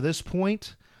this up to this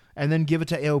point? And then give it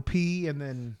to AOP, and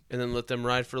then let them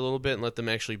ride for a little bit and let them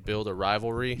actually build a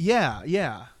rivalry. Yeah,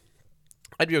 yeah.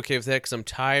 I'd be okay with that because I'm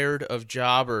tired of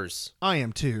jobbers. I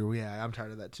am too. Yeah, I'm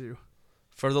tired of that too.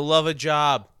 For the love of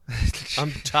job,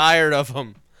 I'm tired of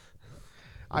them.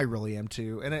 I really am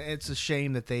too, and it's a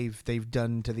shame that they've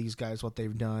done to these guys what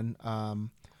they've done.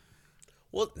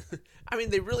 Well, I mean,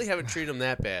 they really haven't treated them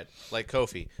that bad, like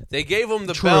Kofi. They gave them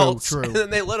the belts, and then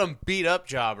they let them beat up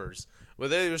jobbers. Well,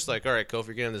 they're just like, all right,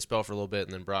 Kofi, get on this belt for a little bit,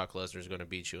 and then Brock Lesnar's going to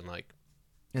beat you in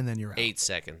and then you're out. 8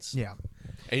 seconds. Yeah.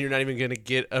 And you're not even going to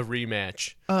get a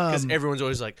rematch. Because everyone's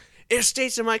always like, it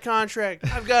states in my contract,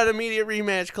 I've got an immediate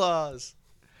rematch clause.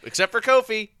 Except for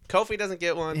Kofi. Kofi doesn't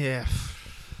get one. Yeah.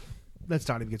 Let's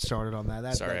not even get started on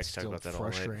that. Sorry, that's I can talk about that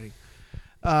frustrating.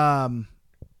 all night.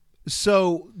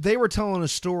 So they were telling a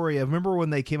story of, remember when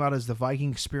they came out as the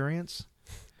Viking Experience?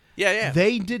 Yeah, yeah.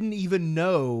 They didn't even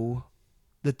know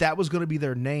that was going to be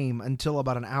their name until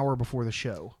about an hour before the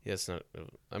show. Yes,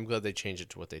 I'm glad they changed it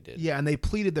to what they did. Yeah, and they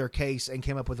pleaded their case and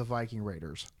came up with the Viking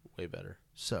Raiders. Way better.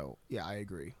 So, yeah, I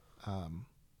agree.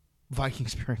 Viking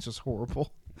Experience was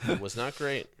horrible. It was not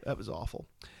great. That was awful.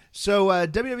 So,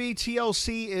 WWE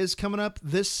TLC is coming up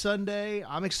this Sunday.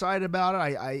 I'm excited about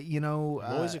it. I'm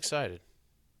always excited.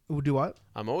 Do what?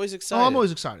 I'm always excited. Oh, I'm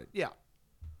always excited. Yeah.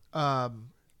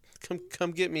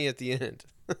 Come get me at the end.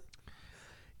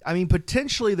 I mean,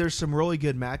 potentially there's some really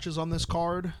good matches on this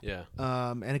card. Yeah.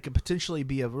 And it could potentially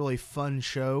be a really fun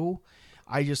show.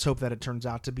 I just hope that it turns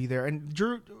out to be there. And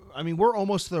Drew, I mean, we're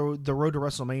almost the road to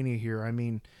WrestleMania here. I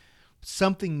mean,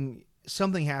 something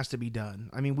has to be done.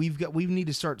 I mean, we need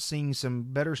to start seeing some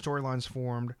better storylines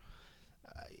formed.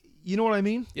 You know what I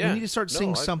mean? Yeah. We need to start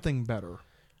seeing something better.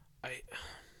 I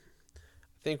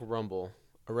think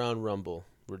around Rumble,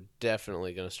 we're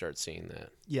definitely going to start seeing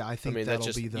that. Yeah, I think that's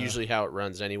just usually how it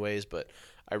runs anyways, but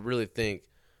I really think,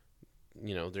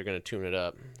 they're going to tune it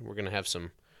up. We're going to have some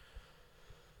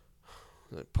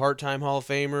part-time Hall of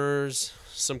Famers,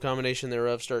 some combination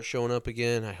thereof start showing up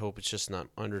again. I hope it's just not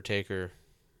Undertaker.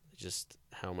 Just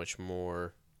how much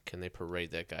more can they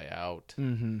parade that guy out?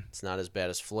 Mm-hmm. It's not as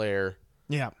bad as Flair.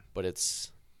 Yeah. But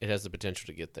it has the potential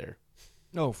to get there.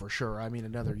 Oh, for sure. I mean,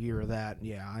 another year of that.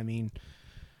 Yeah, I mean,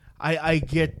 I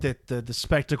get that the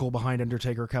spectacle behind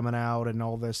Undertaker coming out and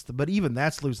all this, but even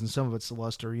that's losing some of its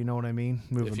luster. You know what I mean?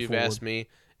 Moving if you've forward. asked me,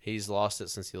 he's lost it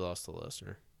since he lost to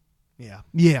Lesnar. Yeah.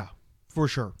 Yeah, for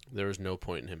sure. There was no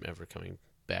point in him ever coming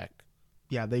back.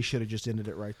 Yeah, they should have just ended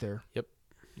it right there. Yep.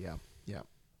 Yeah, yeah.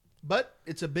 But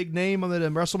it's a big name on the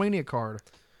WrestleMania card.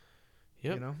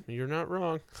 Yep, you're not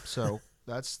wrong. So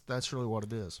that's really what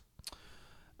it is.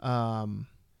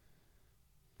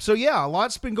 So yeah, a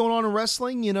lot's been going on in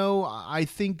wrestling. I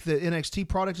think the NXT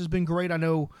product has been great. I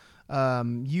know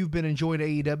you've been enjoying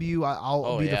AEW.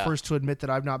 I'll be the first to admit that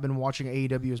I've not been watching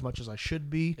AEW as much as I should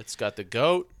be. It's got the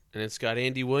GOAT, and it's got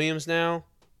Andy Williams now.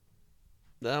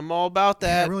 I'm all about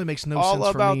that. It really makes no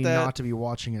sense for me not to be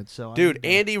watching it. So, dude,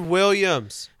 Andy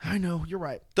Williams. I know, you're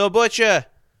right. The Butcher.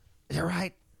 You're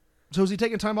right. So is he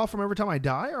taking time off from Every Time I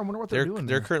Die? Or I wonder what they're doing.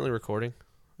 They're currently recording.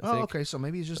 I think. Okay. So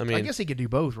maybe he's just. I guess he could do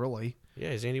both, really. Yeah,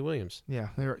 he's Andy Williams. Yeah,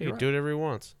 he can do whatever he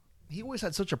wants. He always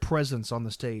had such a presence on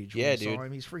the stage. When Yeah, I saw dude.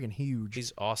 him. He's freaking huge.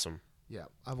 He's awesome. Yeah,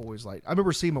 I've always liked. I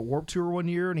remember seeing him at Warped Tour one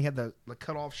year, and he had the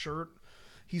cut off shirt.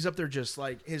 He's up there just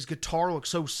like his guitar looks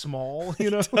so small, you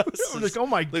know. I'm like, oh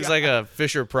my god, Looks like a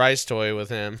Fisher Price toy with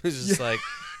him. He's just like,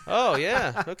 oh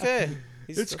yeah, okay.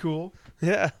 It's cool.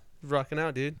 Yeah, rocking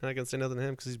out, dude. I can say nothing to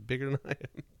him because he's bigger than I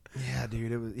am. Yeah,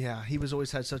 dude. It was. Yeah, he was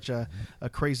always had such a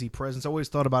crazy presence. I always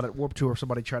thought about it. Warped Tour.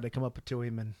 Somebody tried to come up to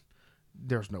him, and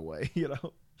there's no way. You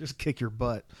know, just kick your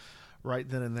butt right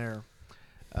then and there.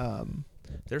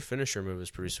 Their finisher move is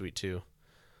pretty sweet too.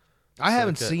 I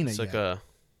haven't seen it it's yet. It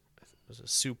was a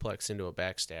suplex into a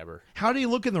backstabber. How do you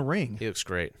look in the ring? He looks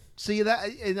great. See that,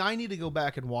 and I need to go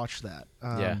back and watch that.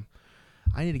 Yeah.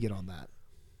 I need to get on that.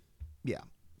 Yeah.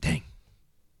 Dang.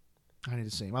 I need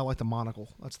to see him. I like the monocle.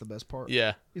 That's the best part.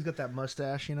 Yeah. He's got that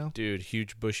mustache, you know? Dude,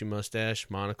 huge bushy mustache,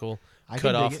 monocle, I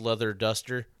cut can dig off it. leather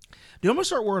duster. Dude, I'm going to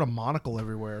start wearing a monocle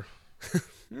everywhere.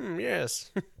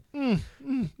 Yes.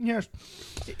 Yes.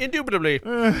 Indubitably.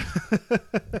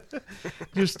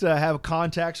 Just have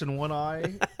contacts in one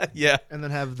eye Yeah. and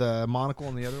then have the monocle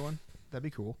in the other one. That'd be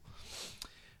cool.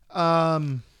 All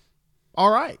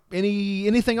right.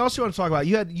 Anything else you want to talk about?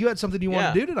 You had something you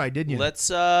wanted to do tonight, didn't you?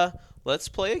 Let's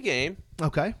play a game.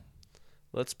 Okay.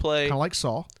 Let's play Kind of like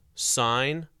Saw.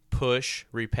 sign, push,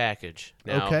 repackage.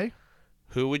 Now, Okay.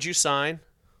 who would you sign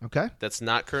Okay. that's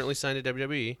not currently signed to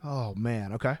WWE? Oh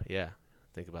man. Okay. Yeah,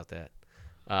 think about that.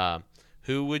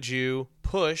 Who would you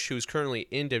push who's currently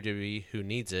in WWE who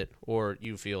needs it or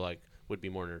you feel like would be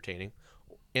more entertaining?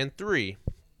 And 3,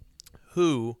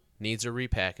 who needs a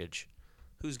repackage?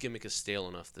 Whose gimmick is stale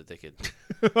enough that they could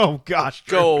Oh gosh.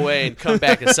 go away and come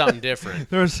back as something different?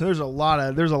 There's a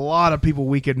lot of people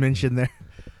we could mention there.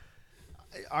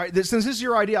 All right, since this is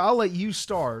your idea, I'll let you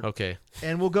start. Okay.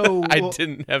 And we'll go. I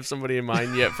didn't have somebody in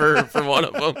mind yet for one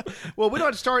of them. Well, we don't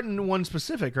have to start in one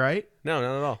specific, right? No,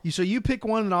 not at all. So you pick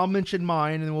one, and I'll mention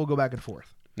mine, and then we'll go back and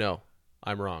forth. No,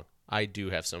 I'm wrong. I do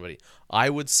have somebody. I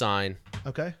would sign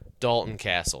Okay. Dalton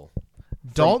Castle.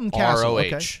 Dalton Castle.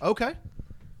 ROH. Okay.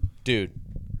 Dude.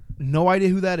 No idea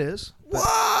who that is.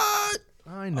 What?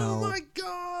 I know. Oh, my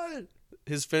God.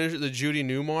 His finisher, the Judy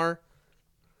Newmar.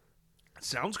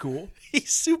 Sounds cool.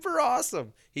 He's super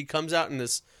awesome. He comes out in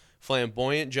this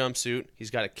flamboyant jumpsuit.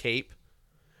 He's got a cape,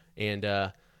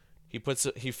 and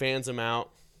he fans him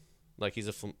out like he's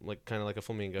kind of like a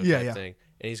flamingo type thing.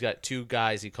 And he's got 2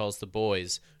 guys he calls the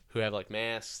boys who have like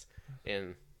masks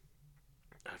and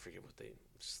I forget what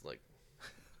just like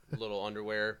little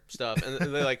underwear stuff, and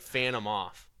they like fan him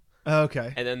off.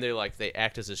 Okay. And then they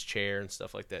act as his chair and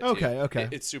stuff like that. Okay. Too. Okay.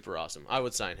 It's super awesome. I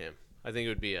would sign him. I think it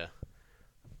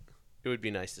would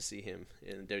be nice to see him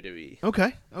in WWE.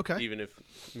 Okay. Okay. Even if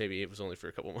maybe it was only for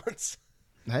a couple months.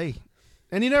 Hey,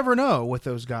 and you never know with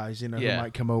those guys, who Yeah.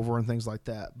 might come over and things like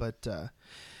that. But,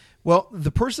 well, the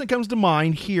person that comes to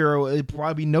mind here, it'd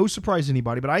probably be no surprise to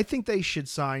anybody, but I think they should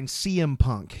sign CM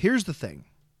Punk. Here's the thing.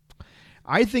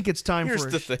 I think it's time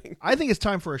I think it's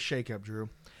time for a shakeup, Drew.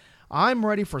 I'm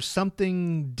ready for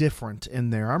something different in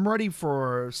there. I'm ready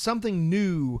for something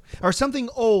new or something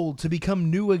old to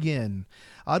become new again.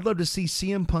 I'd love to see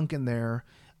CM Punk in there.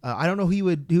 I don't know who he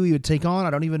would take on. I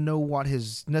don't even know what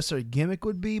his necessary gimmick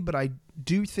would be, but I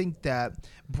do think that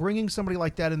bringing somebody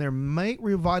like that in there might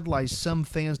revitalize some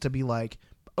fans to be like,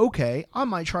 okay, I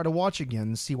might try to watch again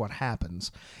and see what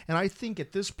happens. And I think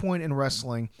at this point in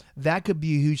wrestling, that could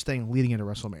be a huge thing leading into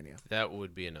WrestleMania. That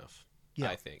would be enough. Yeah,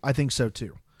 I think. I think so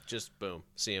too. Just boom,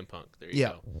 CM Punk. There you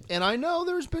go. And I know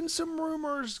there's been some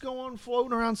rumors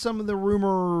floating around some of the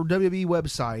rumor WWE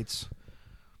websites.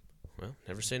 Well,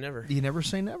 never say never. You never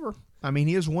say never. I mean,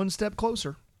 he is one step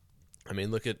closer. I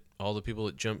mean, look at all the people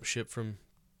that jumped ship from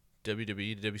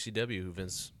WWE to WCW who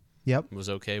Vince was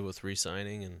okay with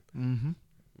re-signing and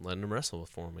letting them wrestle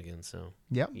for him again. So,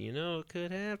 it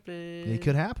could happen. It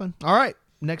could happen. All right,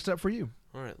 next up for you.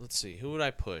 All right, let's see. Who would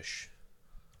I push?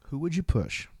 Who would you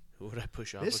push? Who would I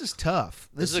push off? This is tough.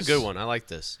 This is a good one. I like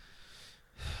this.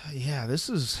 Yeah, this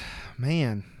is,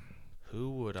 man. Who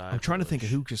would I I'm trying to think of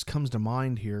who just comes to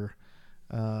mind here.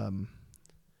 You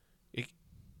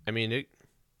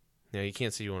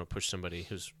can't say you want to push somebody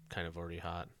who's kind of already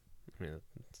hot. I mean, it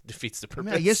defeats the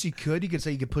purpose. I guess you could. You could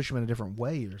say you could push him in a different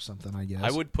way or something, I guess. I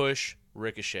would push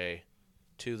Ricochet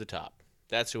to the top.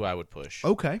 That's who I would push.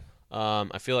 Okay.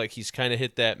 I feel like he's kind of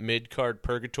hit that mid-card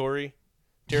purgatory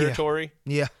territory.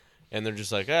 Yeah. And they're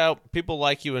just like, oh, people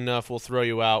like you enough, we'll throw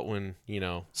you out when,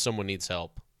 someone needs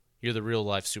help. You're the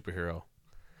real-life superhero.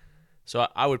 So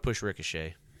I would push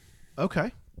Ricochet.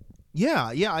 Okay.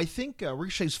 Yeah, I think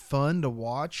Ricochet's fun to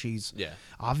watch. He's Yeah.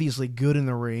 obviously good in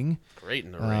the ring. Great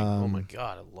in the ring. Oh my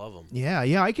God, I love him.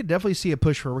 Yeah, I could definitely see a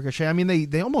push for Ricochet. I mean,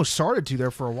 they almost started to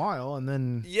there for a while, and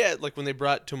then Yeah, like when they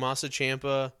brought Tommaso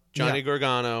Ciampa, Johnny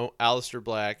Gargano, Aleister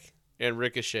Black, and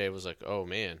Ricochet, was like, oh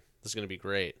man, this is gonna be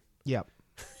great. yeah,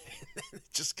 It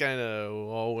just kind of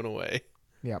all went away.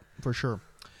 yeah, for sure.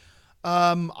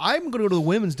 I'm going to go to the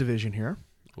women's division here.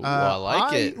 Ooh, I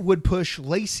like it. I would push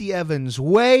Lacey Evans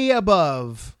way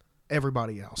above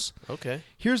everybody else. Okay.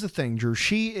 Here's the thing, Drew.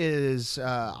 She is,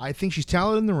 I think she's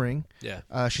talented in the ring.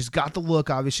 Yeah. She's got the look,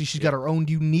 obviously. She's got her own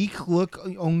unique look,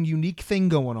 own unique thing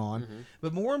going on. Mm-hmm.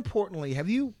 But more importantly, if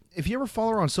you ever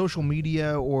follow her on social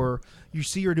media or you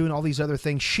see her doing all these other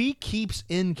things, she keeps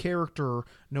in character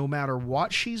no matter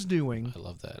what she's doing. I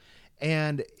love that.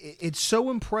 And it's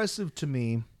so impressive to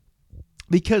me.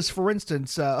 Because, for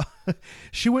instance,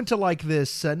 she went to like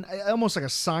this, almost like a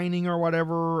signing or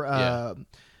whatever,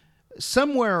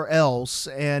 somewhere else,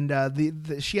 and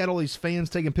she had all these fans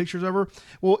taking pictures of her.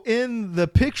 Well, in the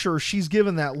picture, she's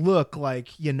given that look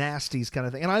like you nasties kind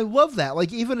of thing, and I love that.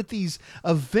 Like even at these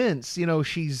events,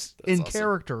 she's in awesome.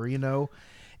 character,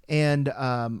 and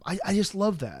I just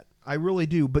love that. I really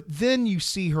do. But then you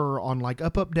see her on like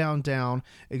Up, Down, Down,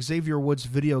 Xavier Woods'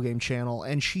 video game channel,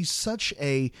 and she's such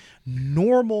a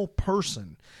normal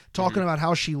person talking about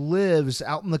how she lives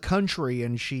out in the country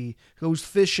and she goes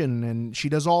fishing and she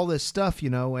does all this stuff,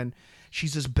 and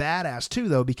she's this badass too,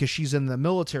 though, because she's in the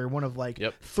military, one of like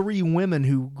 3 women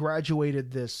who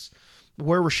graduated this,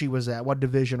 wherever she was at, what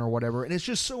division or whatever. And it's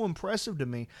just so impressive to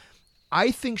me.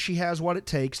 I think she has what it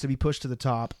takes to be pushed to the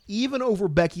top, even over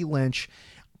Becky Lynch.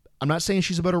 I'm not saying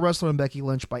she's a better wrestler than Becky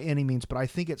Lynch by any means, but I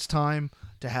think it's time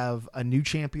to have a new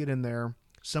champion in there,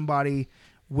 somebody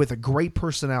with a great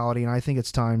personality, and I think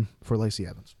it's time for Lacey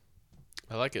Evans.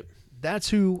 I like it.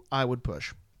 That's who I would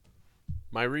push.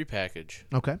 My repackage.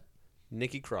 Okay.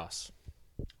 Nikki Cross.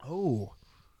 Oh.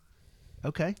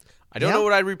 Okay. I don't know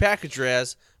what I'd repackage her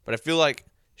as, but I feel like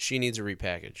she needs a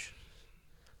repackage.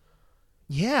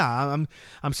 Yeah,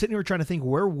 I'm sitting here trying to think,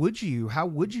 how would you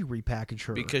repackage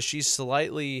her? Because she's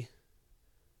slightly,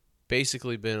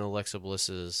 basically been Alexa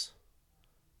Bliss's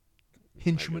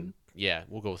henchman. Yeah,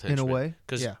 we'll go with henchman. In a way.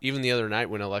 Because even the other night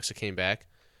when Alexa came back,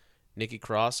 Nikki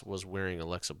Cross was wearing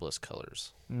Alexa Bliss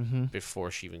colors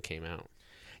before she even came out.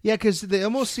 Yeah, because they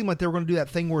almost seemed like they were going to do that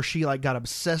thing where she like got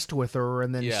obsessed with her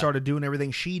and then started doing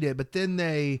everything she did. But then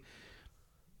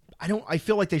I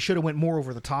feel like they should have went more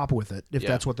over the top with it if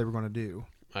that's what they were going to do.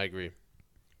 I agree.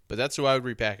 But that's who I would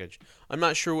repackage. I'm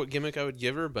not sure what gimmick I would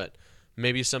give her, but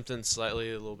maybe something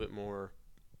slightly a little bit more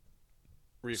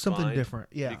refined. Something different,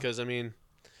 yeah. Because, I mean,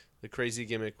 the crazy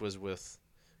gimmick was with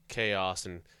Chaos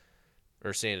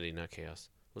or Sanity, not Chaos.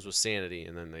 Was with Sanity,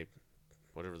 and then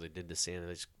whatever they did to Sanity,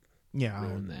 they just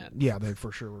ruined that. Yeah, they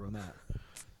for sure ruined that.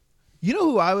 You know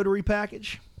who I would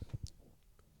repackage?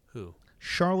 Who?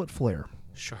 Charlotte Flair.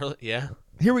 Charlotte, yeah.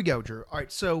 Here we go, Drew. All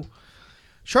right, so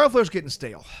Charlotte Flair's getting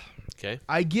stale. Okay.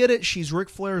 I get it. She's Ric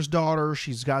Flair's daughter.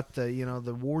 She's got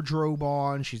the wardrobe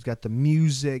on. She's got the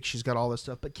music. She's got all this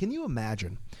stuff. But can you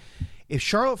imagine if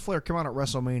Charlotte Flair come out at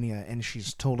WrestleMania and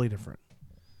she's totally different?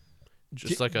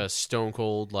 Just like a Stone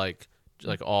Cold, like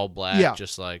all black,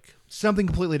 just like something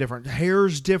completely different.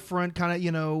 Hair's different, kind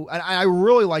of. I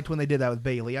really liked when they did that with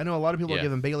Bayley. I know a lot of people are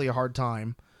giving Bayley a hard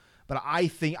time. But I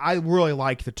think I really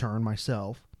like the turn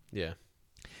myself. Yeah.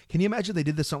 Can you imagine they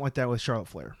did something like that with Charlotte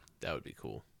Flair? That would be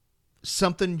cool.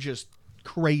 Something just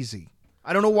crazy.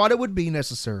 I don't know what it would be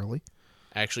necessarily.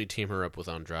 Actually team her up with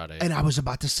Andrade. And I was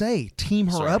about to say, team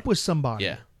her up with somebody.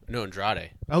 Yeah. No,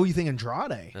 Andrade. Oh, you think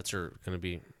Andrade? That's going to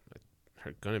be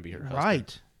her husband.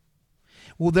 Right.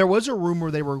 Well, there was a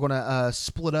rumor they were going to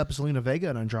split up Zelina Vega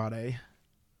and Andrade.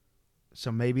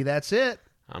 So maybe that's it.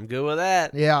 I'm good with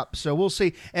that. Yeah, so we'll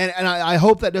see. And I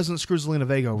hope that doesn't screw Zelina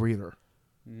Vega over either.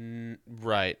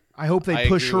 Right. I hope they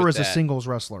push her as a singles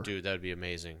wrestler. Dude, that would be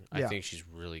amazing. I think she's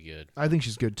really good. I think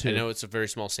she's good, too. I know it's a very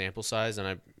small sample size, and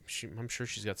I'm sure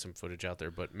she's got some footage out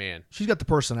there, but man. She's got the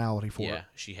personality for it. Yeah,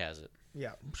 she has it.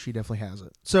 Yeah, she definitely has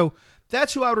it. So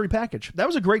that's who I would repackage. That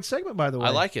was a great segment, by the way.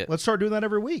 I like it. Let's start doing that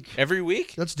every week. Every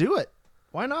week? Let's do it.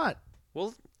 Why not?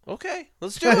 Well, okay.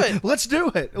 Let's do it. Let's do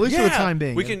it. At least for the time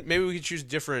being. Maybe we can choose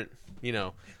different,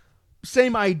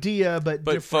 same idea, but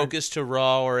different. Focus to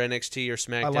Raw or NXT or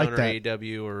SmackDown like or that.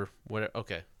 AEW or whatever.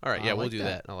 Okay. All right. Yeah, we'll do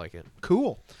that. I like it.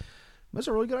 Cool. That's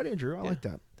a really good idea, Drew. I like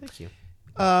that. Thank you.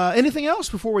 Anything else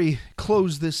before we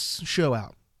close this show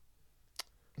out?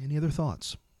 Any other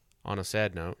thoughts? On a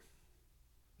sad note.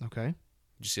 Okay. Did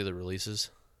you see the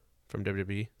releases from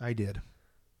WWE? I did.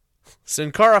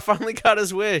 Sin Cara finally got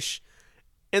his wish.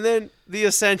 And then the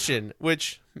Ascension,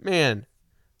 which, man,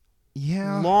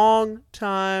 Yeah. long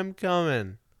time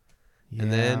coming. Yeah.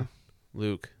 And then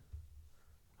Luke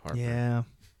Harper. Yeah.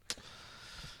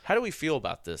 How do we feel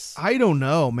about this? I don't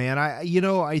know, man.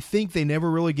 I think they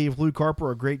never really gave Luke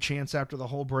Harper a great chance after the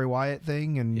whole Bray Wyatt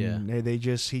thing, and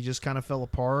he just kind of fell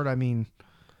apart. I mean,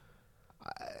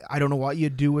 I don't know what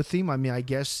you'd do with him. I mean, I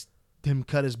guess him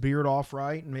cut his beard off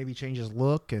right and maybe change his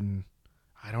look, and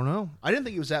I don't know. I didn't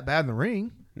think he was that bad in the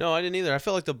ring. No, I didn't either. I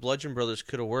felt like the Bludgeon Brothers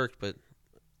could have worked, but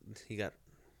he got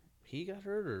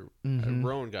hurt, or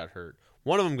Rowan got hurt.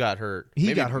 One of them got hurt.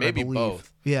 He got hurt, maybe I believe.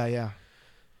 both. Yeah.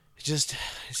 It just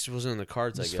wasn't in the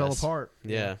cards, I guess. Fell apart.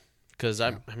 Yeah, because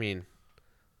I mean,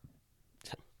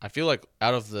 I feel like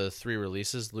out of the 3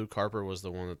 releases, Luke Harper was the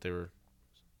one that they were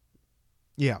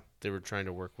trying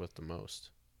to work with the most.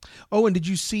 Oh, and did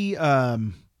you see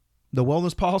the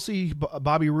wellness policy?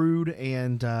 Bobby Roode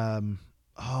and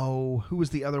who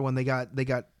was the other one? They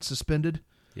got suspended.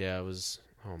 Yeah, it was.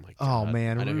 Oh my god. Oh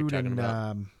man, I know Roode you're talking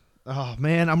about. Oh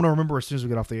man, I'm gonna remember as soon as we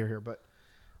get off the air here, but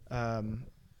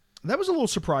that was a little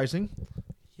surprising.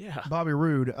 Yeah, Bobby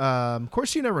Roode. Of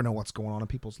course, you never know what's going on in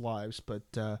people's lives, but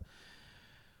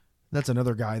that's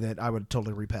another guy that I would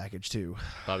totally repackage too.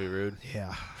 Bobby Roode.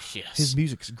 Yeah. Yes. His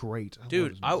music's great.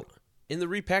 Dude, in the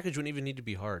repackage wouldn't even need to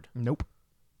be hard. Nope.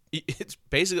 It's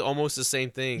basically almost the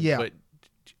same thing. Yeah. But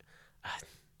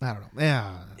I don't know.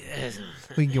 Yeah.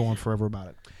 We can go on forever about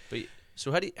it. But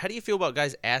so how do you feel about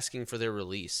guys asking for their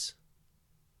release?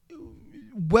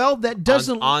 Well, that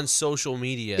doesn't on social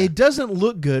media. It doesn't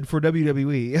look good for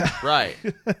WWE. Right.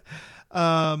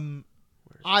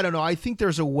 I don't know. I think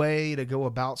there's a way to go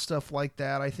about stuff like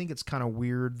that. I think it's kind of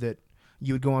weird that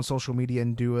you would go on social media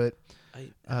and do it.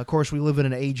 Of course, we live in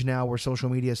an age now where social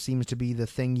media seems to be the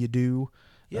thing you do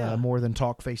more than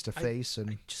talk face to face. And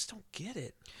I just don't get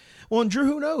it. Well, and Drew,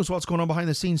 who knows what's going on behind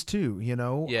the scenes too? You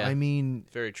know, Yeah, I mean,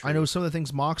 very true. I know some of the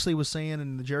things Moxley was saying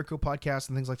in the Jericho podcast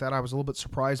and things like that. I was a little bit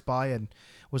surprised by, and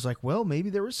was like, well, maybe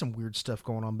there is some weird stuff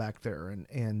going on back there,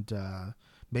 and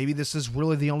maybe this is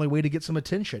really the only way to get some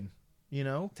attention. You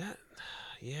know,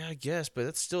 yeah, I guess, but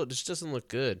it just doesn't look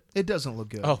good. It doesn't look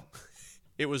good. Oh,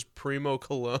 it was Primo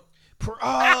Cologne.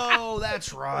 Oh,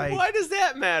 that's right. Why does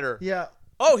that matter? Yeah.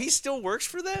 Oh, he still works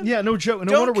for them? Yeah, no joke.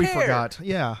 No wonder we forgot.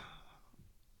 Yeah.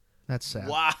 That's sad.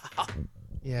 Wow.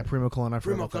 Yeah, Primo Cologne. I forgot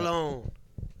Primo about that. Cologne.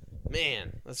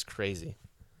 Man, that's crazy.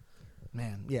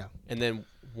 Man, yeah. And then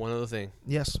one other thing.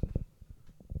 Yes.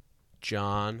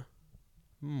 John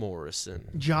Morrison.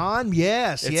 John,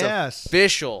 yes. It's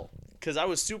official. Because I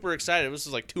was super excited. This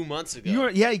was like 2 months ago.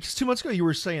 2 months ago you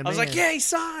were saying, I was like, yeah, he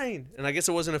signed. And I guess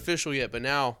it wasn't official yet, but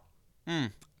now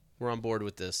we're on board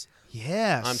with this.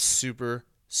 Yes. I'm super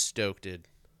stoked.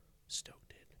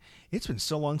 It's been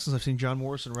so long since I've seen John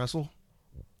Morrison wrestle.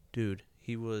 Dude,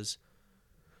 he was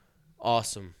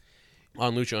awesome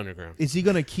on Lucha Underground. Is he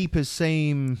going to keep his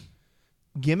same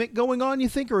gimmick going on, you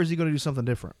think, or is he going to do something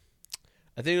different?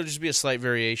 I think it'll just be a slight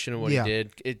variation of what he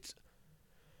did. It's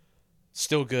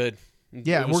still good.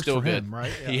 Yeah, it works still for good. him,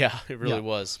 right? Yeah, it really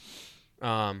was.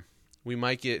 We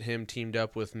might get him teamed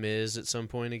up with Miz at some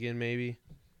point again, maybe.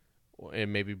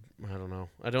 And maybe, I don't know.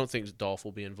 I don't think Dolph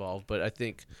will be involved, but I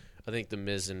think the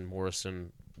Miz and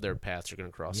Morrison, their paths are going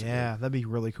to cross. Yeah, that'd be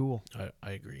really cool.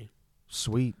 I agree.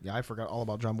 Sweet. Yeah, I forgot all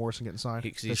about John Morrison getting signed.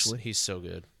 He's so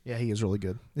good. Yeah, he is really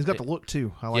good. He's got the look,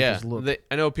 too. I like his look.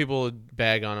 I know people would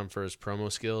bag on him for his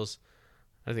promo skills.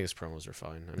 I think his promos are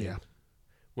fine. I mean,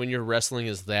 when your wrestling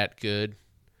is that good,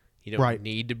 you don't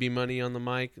need to be money on the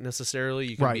mic necessarily.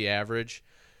 You can be average.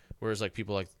 Whereas like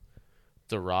people like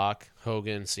The Rock,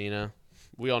 Hogan, Cena,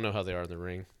 we all know how they are in the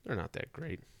ring. They're not that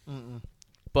great. Mm-mm.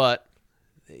 But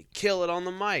they kill it on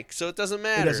the mic, so it doesn't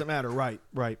matter. It doesn't matter, right.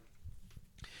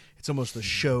 It's almost the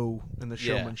show and the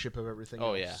showmanship of everything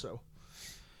else. Yeah. So.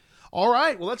 All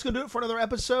right, well, that's going to do it for another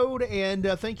episode, and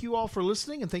thank you all for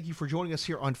listening, and thank you for joining us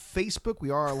here on Facebook. We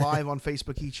are live on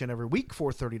Facebook each and every week,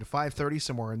 4:30 to 5:30,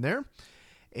 somewhere in there.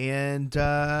 And,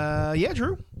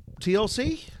 Drew,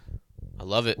 TLC. I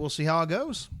love it. We'll see how it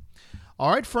goes.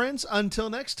 All right, friends, until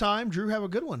next time, Drew, have a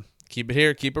good one. Keep it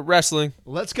here. Keep it wrestling.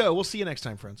 Let's go. We'll see you next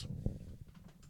time, friends.